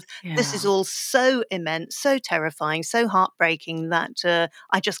sense of this is Yeah. all so immense, so terrifying, so heartbreaking that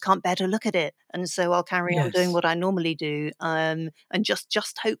I just can't bear to look at it. And so I'll carry on doing Yes. what I normally do, and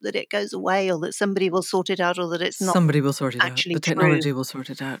just hope that it goes away or that somebody will sort it out or that it's not Somebody will sort it out. actually The true. technology will sort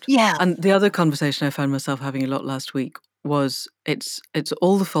it out. Yeah. And the other conversation I found myself having a lot last week was it's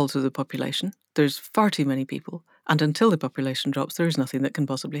all the fault of the population. There's far too many people. And until the population drops, there is nothing that can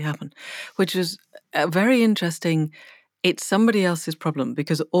possibly happen, which is a very interesting. It's somebody else's problem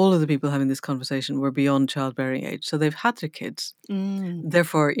because all of the people having this conversation were beyond childbearing age. So they've had their kids. Mm.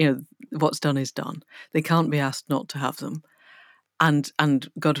 Therefore, what's done is done. They can't be asked not to have them. And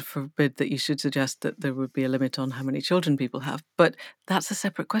God forbid that you should suggest that there would be a limit on how many children people have. But that's a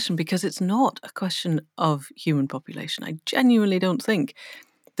separate question because it's not a question of human population. I genuinely don't think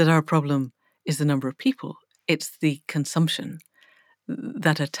that our problem is the number of people. It's the consumption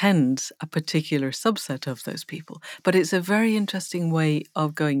that attends a particular subset of those people. But it's a very interesting way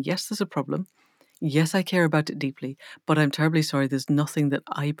of going, yes, there's a problem. Yes, I care about it deeply, but I'm terribly sorry there's nothing that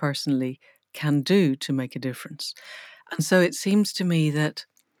I personally can do to make a difference. And so it seems to me that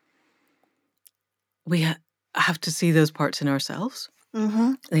we have to see those parts in ourselves.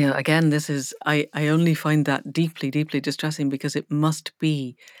 Mhm. Again, this is, I only find that deeply, deeply distressing because it must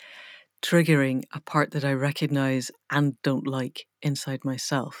be triggering a part that I recognize and don't like inside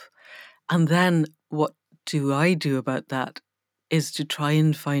myself. And then what do I do about that is to try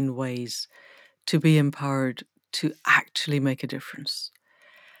and find ways to be empowered to actually make a difference.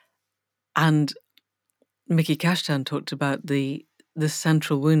 And Mickey Kashtan talked about the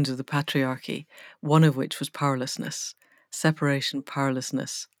central wounds of the patriarchy, one of which was powerlessness, separation,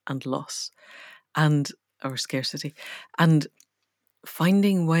 powerlessness, and loss, or scarcity. And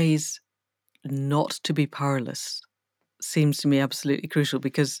finding ways not to be powerless seems to me absolutely crucial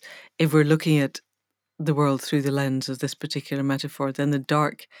because if we're looking at the world through the lens of this particular metaphor, then the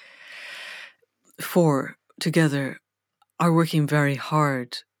dark four together are working very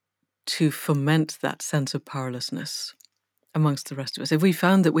hard to foment that sense of powerlessness amongst the rest of us. If we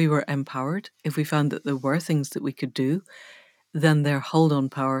found that we were empowered, if we found that there were things that we could do, then their hold on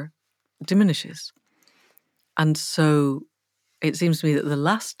power diminishes. And so it seems to me that the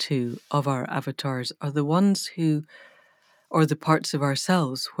last two of our avatars are the ones who, or the parts of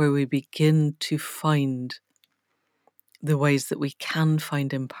ourselves where we begin to find the ways that we can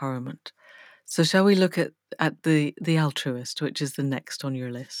find empowerment. So shall we look at the altruist, which is the next on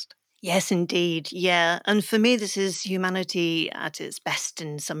your list? Yes, indeed. Yeah. And for me, this is humanity at its best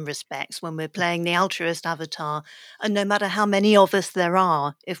in some respects when we're playing the altruist avatar. And no matter how many of us there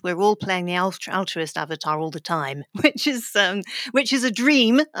are, if we're all playing the altruist avatar all the time, which is a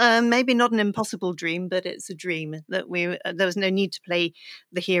dream, maybe not an impossible dream, but it's a dream that there was no need to play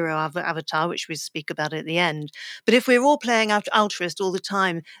the hero avatar, which we speak about at the end. But if we're all playing altruist all the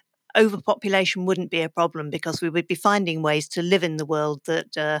time, overpopulation wouldn't be a problem because we would be finding ways to live in the world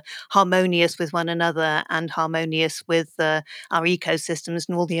that harmonious with one another and harmonious with our ecosystems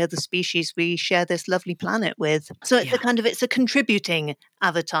and all the other species we share this lovely planet with. So it's Yeah. it's a contributing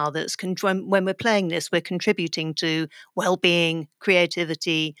avatar that's when we're playing this, we're contributing to well-being,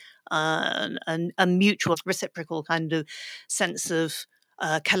 creativity, and a mutual reciprocal kind of sense of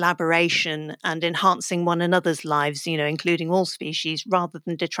collaboration and enhancing one another's lives, including all species, rather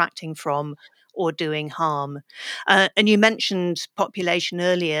than detracting from or doing harm. And you mentioned population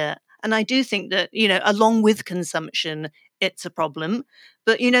earlier. And I do think that, along with consumption, it's a problem.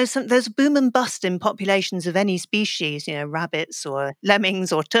 But, there's boom and bust in populations of any species, rabbits or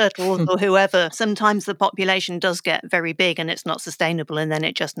lemmings or turtles or whoever. Sometimes the population does get very big and it's not sustainable, and then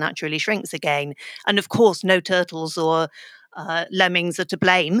it just naturally shrinks again. And of course, no turtles or lemmings are to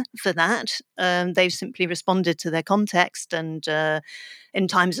blame for that. They've simply responded to their context, and in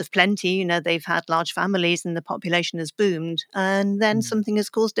times of plenty, they've had large families and the population has boomed, and then Mm. something has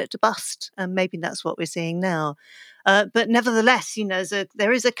caused it to bust. And maybe that's what we're seeing now. But nevertheless,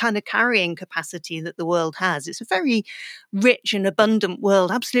 there is a kind of carrying capacity that the world has. It's a very rich and abundant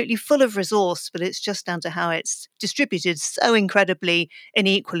world, absolutely full of resource, but it's just down to how it's distributed so incredibly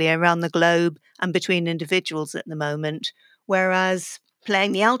unequally around the globe and between individuals at the moment. Whereas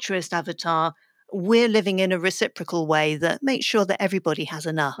playing the altruist avatar, we're living in a reciprocal way that makes sure that everybody has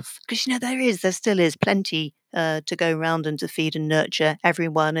enough. Because there still is plenty to go around and to feed and nurture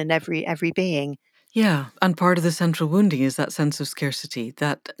everyone and every being. Yeah, and part of the central wounding is that sense of scarcity,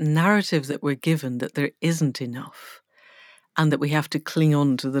 that narrative that we're given that there isn't enough, and that we have to cling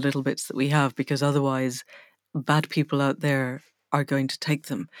on to the little bits that we have because otherwise bad people out there are going to take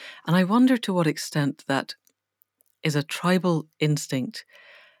them. And I wonder to what extent that is a tribal instinct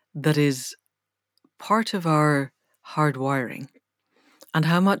that is part of our hardwiring, and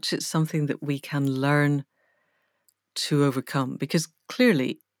how much it's something that we can learn to overcome. Because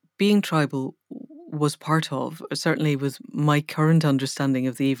clearly, being tribal was part of, certainly with my current understanding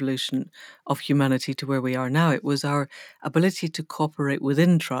of the evolution of humanity to where we are now, it was our ability to cooperate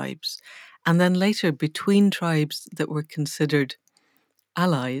within tribes. And then later, between tribes that were considered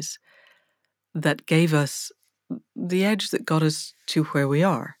allies, that gave us the edge that got us to where we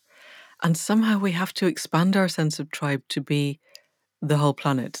are. And somehow we have to expand our sense of tribe to be the whole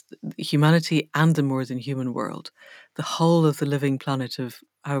planet, humanity and the more than human world, the whole of the living planet of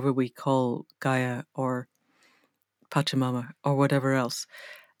however we call Gaia or Pachamama or whatever else.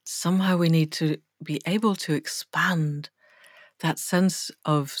 Somehow we need to be able to expand that sense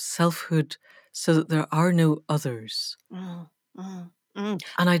of selfhood so that there are no others. Mm, mm, mm.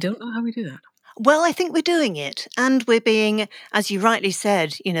 And I don't know how we do that. Well, I think we're doing it, and we're being, as you rightly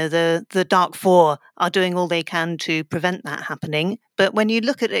said, the Dark Four are doing all they can to prevent that happening. But when you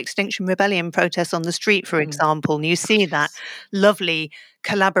look at Extinction Rebellion protests on the street, for example, and you see that Yes. lovely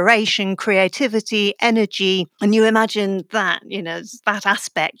collaboration, creativity, energy, and you imagine that, that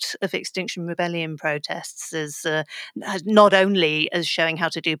aspect of Extinction Rebellion protests as not only as showing how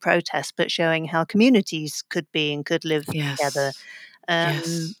to do protests, but showing how communities could be and could live together.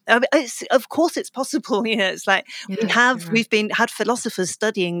 Yes. Yes. Of course it's possible. It's like Yes, you're right. we've been had philosophers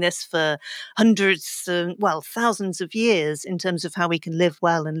studying this for hundreds, thousands of years in terms of how we can live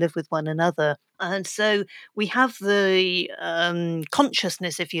well and live with one another. And so we have the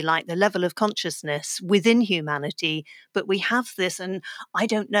consciousness, if you like, the level of consciousness within humanity. But we have this, and I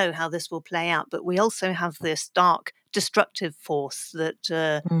don't know how this will play out, but we also have this dark, destructive force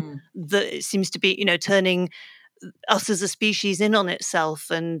that seems to be, turning us as a species in on itself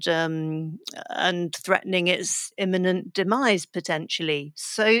and threatening its imminent demise potentially.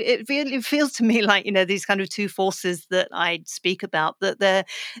 So it really feels to me like these kind of two forces that I speak about, that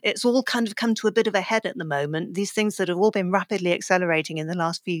it's all kind of come to a bit of a head at the moment. These things that have all been rapidly accelerating in the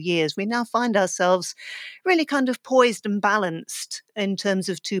last few years, we now find ourselves really kind of poised and balanced in terms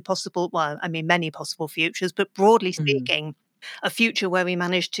of two possible, well, I mean many possible futures, but broadly Mm. speaking, a future where we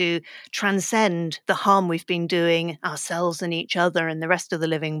manage to transcend the harm we've been doing ourselves and each other and the rest of the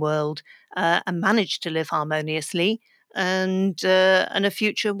living world, and manage to live harmoniously. And a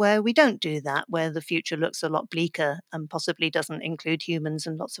future where we don't do that, where the future looks a lot bleaker and possibly doesn't include humans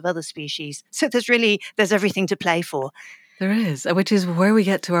and lots of other species. So there's everything to play for. There is, which is where we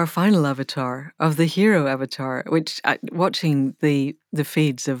get to our final avatar of the hero avatar. Which, watching the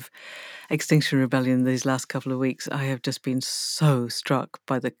feeds of Extinction Rebellion these last couple of weeks, I have just been so struck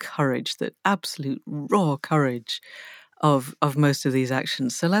by the courage, the absolute raw courage of most of these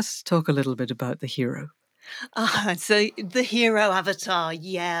actions. So let's talk a little bit about the hero. So the hero avatar,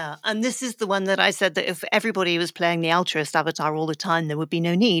 yeah. And this is the one that I said that if everybody was playing the altruist avatar all the time, there would be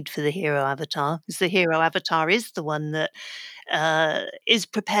no need for the hero avatar, because the hero avatar is the one that is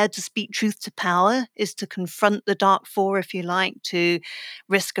prepared to speak truth to power, is to confront the Dark Four, if you like, to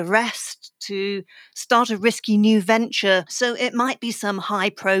risk arrest, to start a risky new venture. So it might be some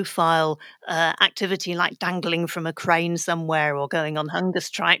high profile activity like dangling from a crane somewhere or going on hunger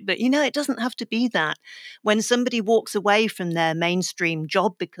strike. But, it doesn't have to be that. When somebody walks away from their mainstream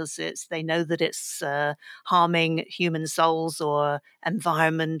job because they know that it's harming human souls or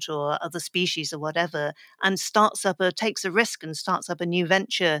environment or other species or whatever, and takes a risk risk and starts up a new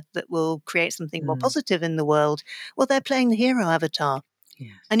venture that will create something more Mm. positive in the world, well, they're playing the hero avatar.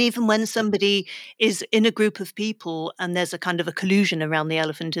 Yes. And even when somebody is in a group of people and there's a kind of a collusion around the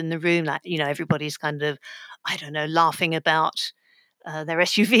elephant in the room, like, everybody's kind of, I don't know, laughing about their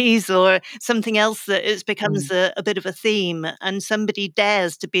SUVs or something else that becomes Mm. a bit of a theme, and somebody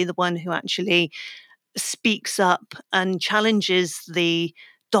dares to be the one who actually speaks up and challenges the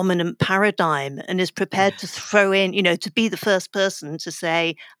dominant paradigm and is prepared to Yes. throw in, to be the first person to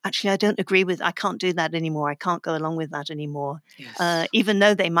say, actually, I can't do that anymore. I can't go along with that anymore. Yes. Even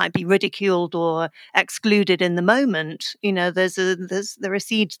though they might be ridiculed or excluded in the moment, there are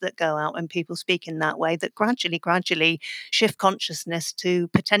seeds that go out when people speak in that way that gradually shift consciousness to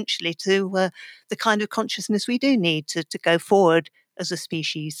potentially to the kind of consciousness we do need to go forward as a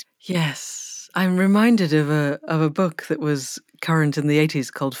species. Yes. I'm reminded of a book that was current in the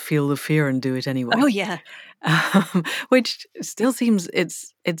 80s called Feel the Fear and Do It Oh, Anyway. yeah. Which still seems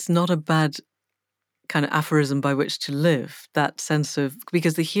it's not a bad kind of aphorism by which to live, that sense of,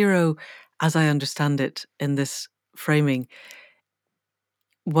 because the hero, as I understand it in this framing,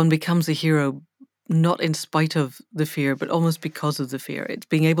 one becomes a hero not in spite of the fear, but almost because of the fear. It's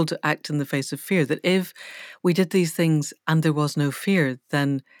being able to act in the face of fear. That if we did these things and there was no fear,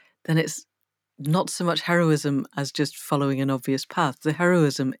 then it's not so much heroism as just following an obvious path. The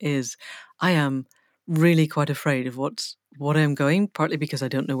heroism is, I am really quite afraid of what I'm going, partly because I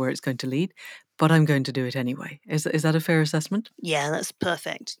don't know where it's going to lead, but I'm going to do it anyway. Is that a fair assessment? Yeah, that's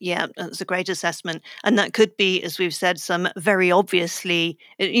perfect. Yeah, that's a great assessment. And that could be, as we've said, some very obviously,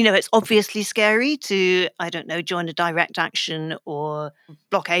 it's obviously scary to, I don't know, join a direct action or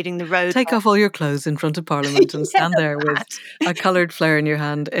blockading the road. Take off all your clothes in front of Parliament and Yeah, stand there with that. a coloured flare in your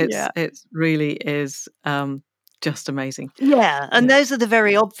hand. Yeah. It really is just amazing. Yeah, and Yeah. those are the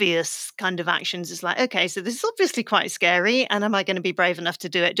very obvious kind of actions. It's like, okay, so this is obviously quite scary, and am I going to be brave enough to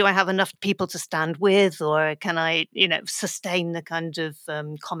do it? Do I have enough people to stand with, or can I, sustain the kind of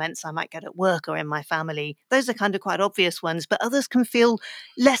comments I might get at work or in my family? Those are kind of quite obvious ones, but others can feel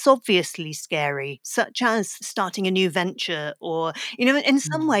less obviously scary, such as starting a new venture, or, in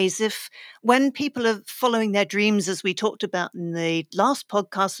some Mm. ways, if when people are following their dreams, as we talked about in the last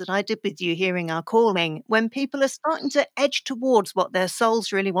podcast that I did with you, Hearing Our Calling, when people are starting to edge towards what their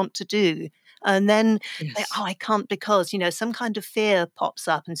souls really want to do, and then Yes. I can't because, some kind of fear pops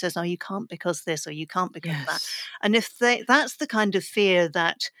up and says, oh, you can't because this, or you can't because that. Yes. And if that's the kind of fear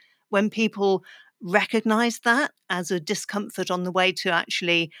that when people recognize that as a discomfort on the way to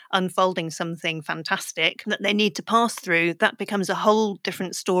actually unfolding something fantastic that they need to pass through, that becomes a whole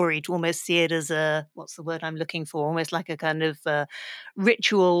different story to almost see it as what's the word I'm looking for? Almost like a kind of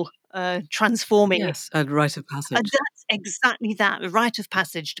ritual transforming. Yes. A rite of And passage. that's exactly that, a rite of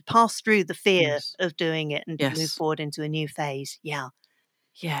passage to pass through the fear Yes. of doing it and to move Yes. forward into a new phase. Yeah.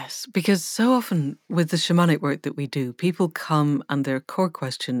 Yes, because so often with the shamanic work that we do, people come and their core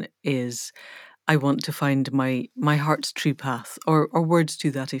question is, I want to find my heart's true path, or words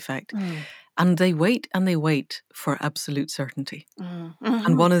to that effect. Mm, And they wait for absolute certainty. And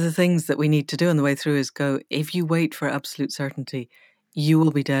mhm. one of the things that we need to do on the way through is go, if you wait for absolute certainty, you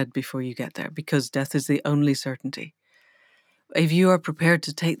will be dead before you get there, because death is the only certainty. If you are prepared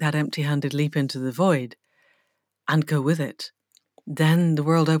to take that empty handed leap into the void and go with it, then the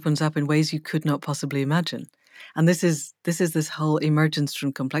world opens up in ways you could not possibly imagine. And this whole emergence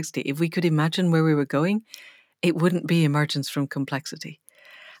from complexity. If we could imagine where we were going, it wouldn't be emergence from complexity.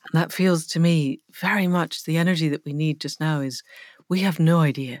 And that feels to me very much the energy that we need just now is we have no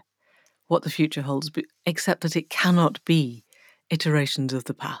idea what the future holds, except that it cannot be iterations of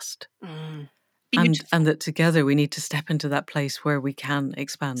the past. Mm. And Beautiful. that together we need to step into that place where we can So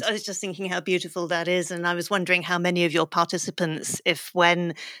expand. I was just thinking how beautiful that is. And I was wondering how many of your participants, if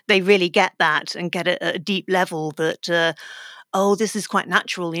when they really get that and get it at a deep level, that, oh, this is quite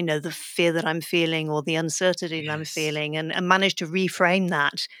natural, the fear that I'm feeling or the uncertainty that I'm Yes. feeling, and manage to reframe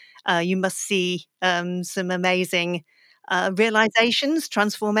that, you must see some amazing realizations,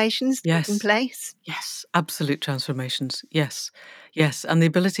 transformations taking Yes. place. Yes. Absolute transformations. Yes. Yes. And the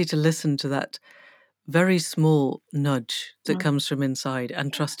ability to listen to that very small nudge that Mm, comes from inside and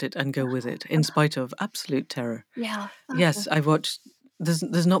yeah. trust it and go with it in spite of absolute terror. Yeah. Yes, I've watched.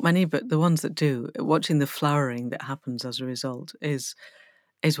 There's not many, but the ones that do, watching the flowering that happens as a result is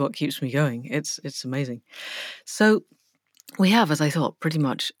what keeps me going. It's amazing. So we have, as I thought, pretty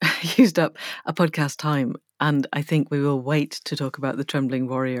much used up a podcast time, and I think we will wait to talk about the Trembling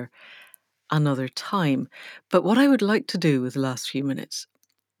Warrior another time. But what I would like to do with the last few minutes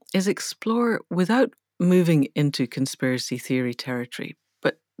is explore, without moving into conspiracy theory territory,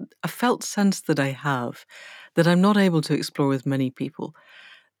 but a felt sense that I have that I'm not able to explore with many people,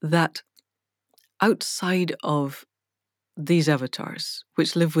 that outside of these avatars,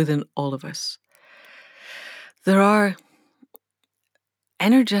 which live within all of us, there are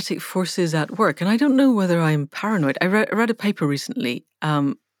energetic forces at work. And I don't know whether I'm paranoid. I read a paper recently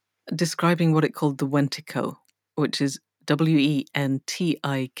describing what it called the Wentiko, which is Wentiko.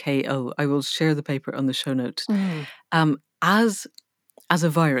 I will share the paper on the show notes. As a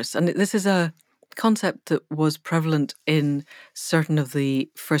virus. And this is a concept that was prevalent in certain of the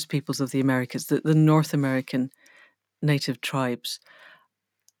first peoples of the Americas, the North American native tribes,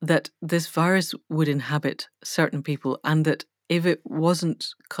 that this virus would inhabit certain people, and that if it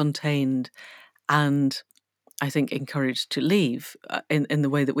wasn't contained and, I think, encouraged to leave in the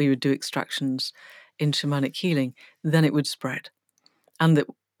way that we would do extractions in shamanic healing, then it would spread. And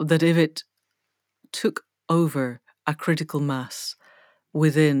that if it took over a critical mass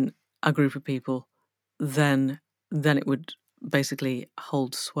within a group of people, then it would basically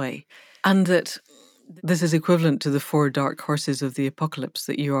hold sway. And that this is equivalent to the 4 dark horses of the apocalypse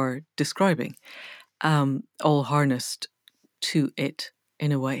that you are describing, all harnessed to it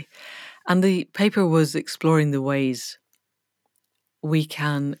in a way. And the paper was exploring the ways we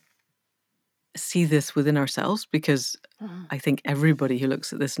can see this within ourselves, because I think everybody who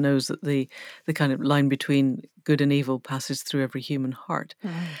looks at this knows that the kind of line between good and evil passes through every human heart.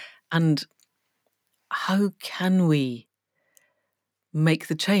 And how can we make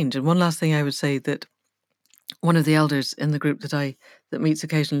the change? And one last thing I would say, that one of the elders in the group that meets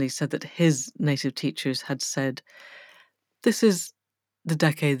occasionally said that his native teachers had said, this is the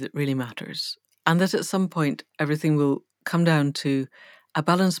decade that really matters, and that at some point everything will come down to a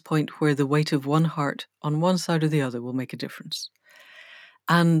balance point where the weight of one heart on one side or the other will make a difference.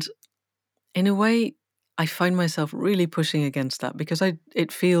 And in a way, I find myself really pushing against that, because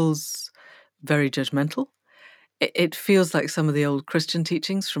it feels very judgmental. It feels like some of the old Christian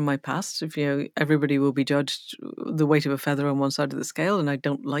teachings from my past. If everybody will be judged the weight of a feather on one side of the scale, and I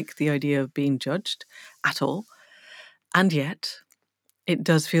don't like the idea of being judged at all. And yet, it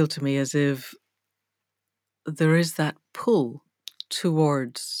does feel to me as if there is that pull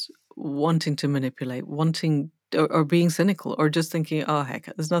towards wanting to manipulate, wanting or being cynical, or just thinking, oh heck,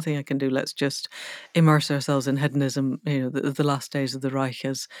 there's nothing I can do. Let's just immerse ourselves in hedonism. The last days of the Reich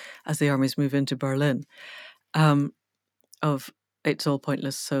as the armies move into Berlin. Of it's all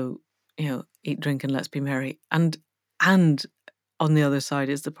pointless, so eat, drink, and let's be merry. And on the other side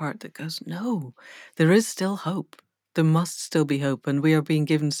is the part that goes, no, there is still hope. There must still be hope, and we are being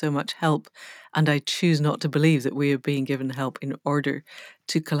given so much help, and I choose not to believe that we are being given help in order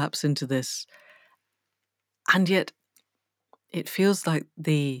to collapse into this. And yet, it feels like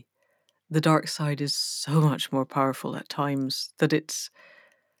the dark side is so much more powerful at times that it's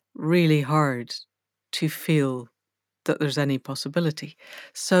really hard to feel that there's any possibility.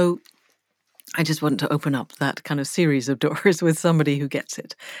 So I just want to open up that kind of series of doors with somebody who gets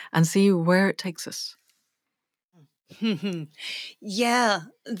it and see where it takes us. Yeah,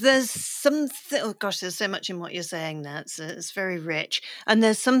 there's something. Oh gosh, there's so much in what you're saying there. It's very rich, and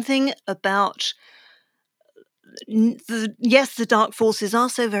there's something about the dark forces are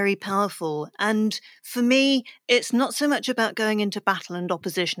so very powerful, and for me, it's not so much about going into battle and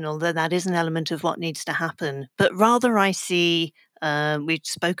opposition, although that is an element of what needs to happen. But rather, I see. We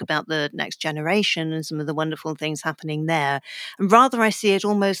spoke about the next generation and some of the wonderful things happening there. And rather, I see it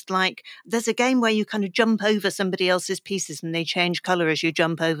almost like there's a game where you kind of jump over somebody else's pieces and they change color as you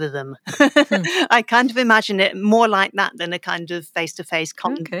jump over them. I kind of imagine it more like that than a kind of face-to-face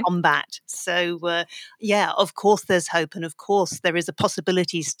combat. So, yeah, of course there's hope, and of course there is a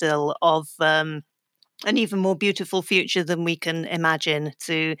possibility still of an even more beautiful future than we can imagine,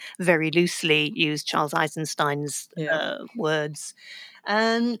 to very loosely use Charles Eisenstein's words.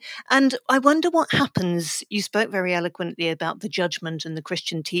 And I wonder what happens. You spoke very eloquently about the judgment and the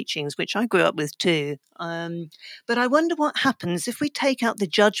Christian teachings, which I grew up with too. But I wonder what happens if we take out the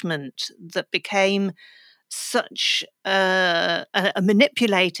judgment that became such a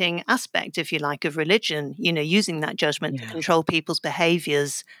manipulating aspect, if you like, of religion, using that judgment to control people's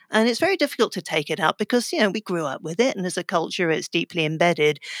behaviors. And it's very difficult to take it out because, we grew up with it, and as a culture, it's deeply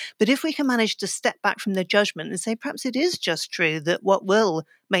embedded. But if we can manage to step back from the judgment and say, perhaps it is just true that what will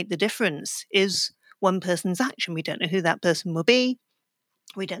make the difference is one person's action. We don't know who that person will be.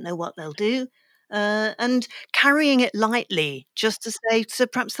 We don't know what they'll do. And carrying it lightly, just to say, so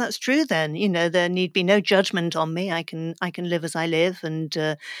perhaps that's true then. There need be no judgment on me. I can live as I live and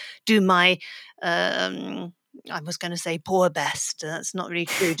do my I was going to say poor best. That's not really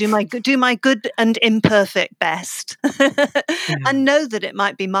true. Do my good and imperfect best, Yeah. and know that it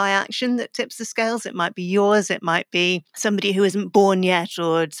might be my action that tips the scales. It might be yours. It might be somebody who isn't born yet,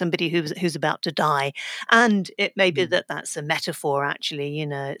 or somebody who's about to die. And it may be that that's a metaphor. Actually,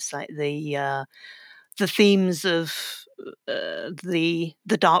 it's like the themes of the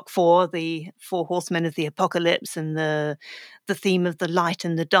Dark Four, the four horsemen of the apocalypse, and the theme of the light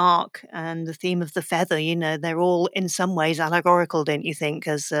and the dark, and the theme of the feather. They're all in some ways allegorical, don't you think?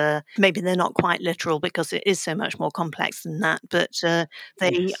 As maybe they're not quite literal because it is so much more complex than that, but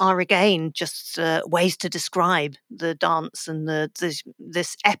they Yes. are again just ways to describe the dance and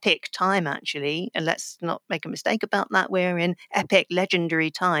this epic time. Actually, and let's not make a mistake about that. We're in epic, legendary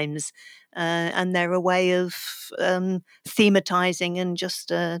times. And they're a way of thematizing and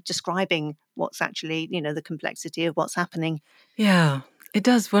just describing what's actually, the complexity of what's happening. Yeah, it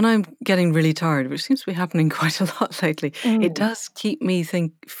does. When I'm getting really tired, which seems to be happening quite a lot lately, it Mm. does keep me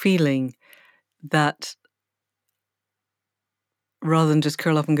feeling that rather than just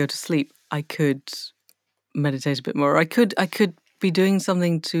curl up and go to sleep, I could meditate a bit more. I could be doing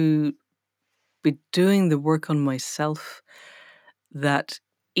something to be doing the work on myself that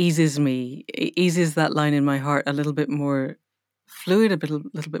eases that line in my heart a little bit more fluid,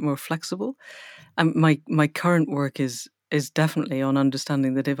 little bit more flexible. My current work is definitely on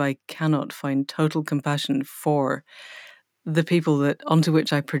understanding that if I cannot find total compassion for the people that onto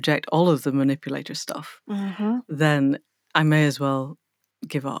which I project all of the manipulator stuff, Mm-hmm. then I may as well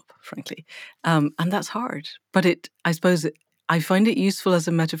give up, frankly. And that's hard. But I suppose I find it useful as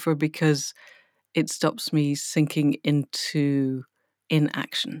a metaphor because it stops me sinking into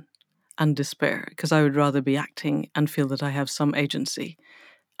inaction and despair, because I would rather be acting and feel that I have some agency,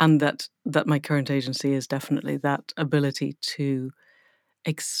 and that my current agency is definitely that ability to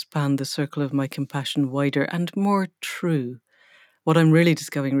expand the circle of my compassion wider and more true. What I'm really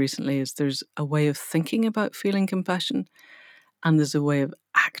discovering recently is there's a way of thinking about feeling compassion, and there's a way of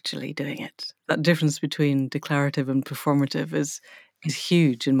actually doing it. That difference between declarative and performative is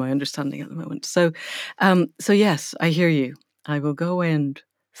huge in my understanding at the moment. So yes, I hear you. I will go away and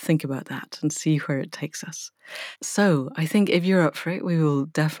think about that and see where it takes us. So I think if you're up for it, we will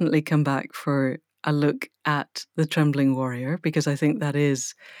definitely come back for a look at The Trembling Warrior, because I think that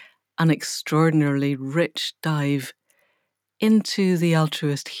is an extraordinarily rich dive into the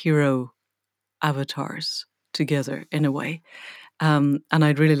altruist hero avatars together in a way. And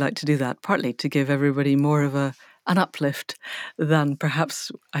I'd really like to do that, partly to give everybody more of an uplift than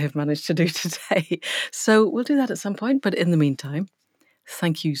perhaps I have managed to do today. So we'll do that at some point. But in the meantime,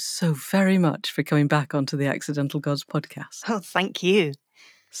 thank you so very much for coming back onto the Accidental Gods podcast. Oh, thank you.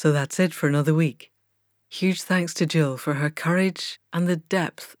 So that's it for another week. Huge thanks to Jill for her courage and the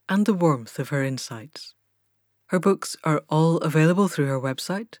depth and the warmth of her insights. Her books are all available through her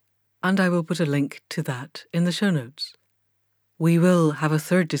website, and I will put a link to that in the show notes. We will have a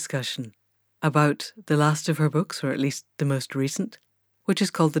third discussion about the last of her books, or at least the most recent, which is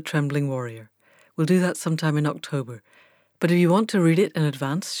called The Trembling Warrior. We'll do that sometime in October. But if you want to read it in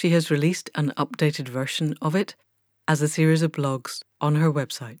advance, she has released an updated version of it as a series of blogs on her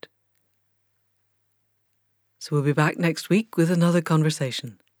website. So we'll be back next week with another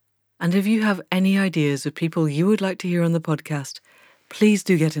conversation. And if you have any ideas of people you would like to hear on the podcast, please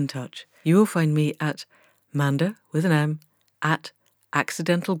do get in touch. You will find me at Manda, with an M, at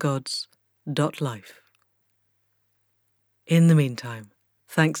accidentalgods.life. In the meantime,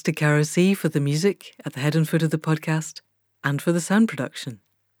 thanks to Caro C for the music at the head and foot of the podcast and for the sound production.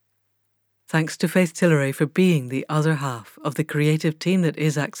 Thanks to Faith Tilleray for being the other half of the creative team that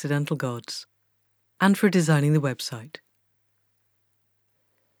is Accidental Gods, and for designing the website.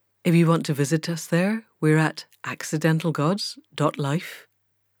 If you want to visit us there, we're at accidentalgods.life.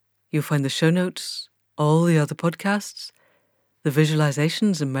 You'll find the show notes, all the other podcasts, the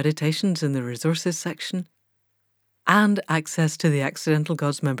visualizations and meditations in the resources section, and access to the Accidental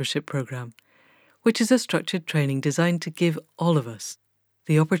Gods membership program, which is a structured training designed to give all of us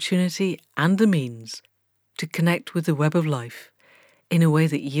the opportunity and the means to connect with the web of life in a way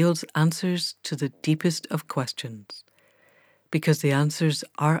that yields answers to the deepest of questions. Because the answers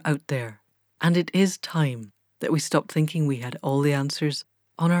are out there, and it is time that we stop thinking we had all the answers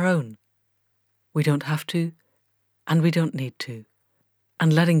on our own. We don't have to, and we don't need to.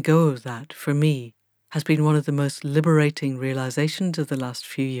 And letting go of that, for me, has been one of the most liberating realizations of the last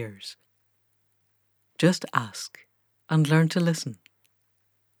few years. Just ask and learn to listen.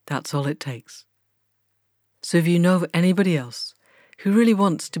 That's all it takes. So if you know of anybody else who really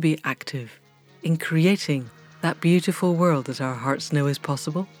wants to be active in creating that beautiful world that our hearts know is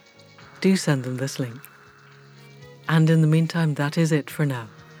possible, do send them this link. And in the meantime, that is it for now.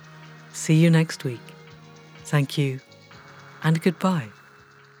 See you next week. Thank you, and goodbye.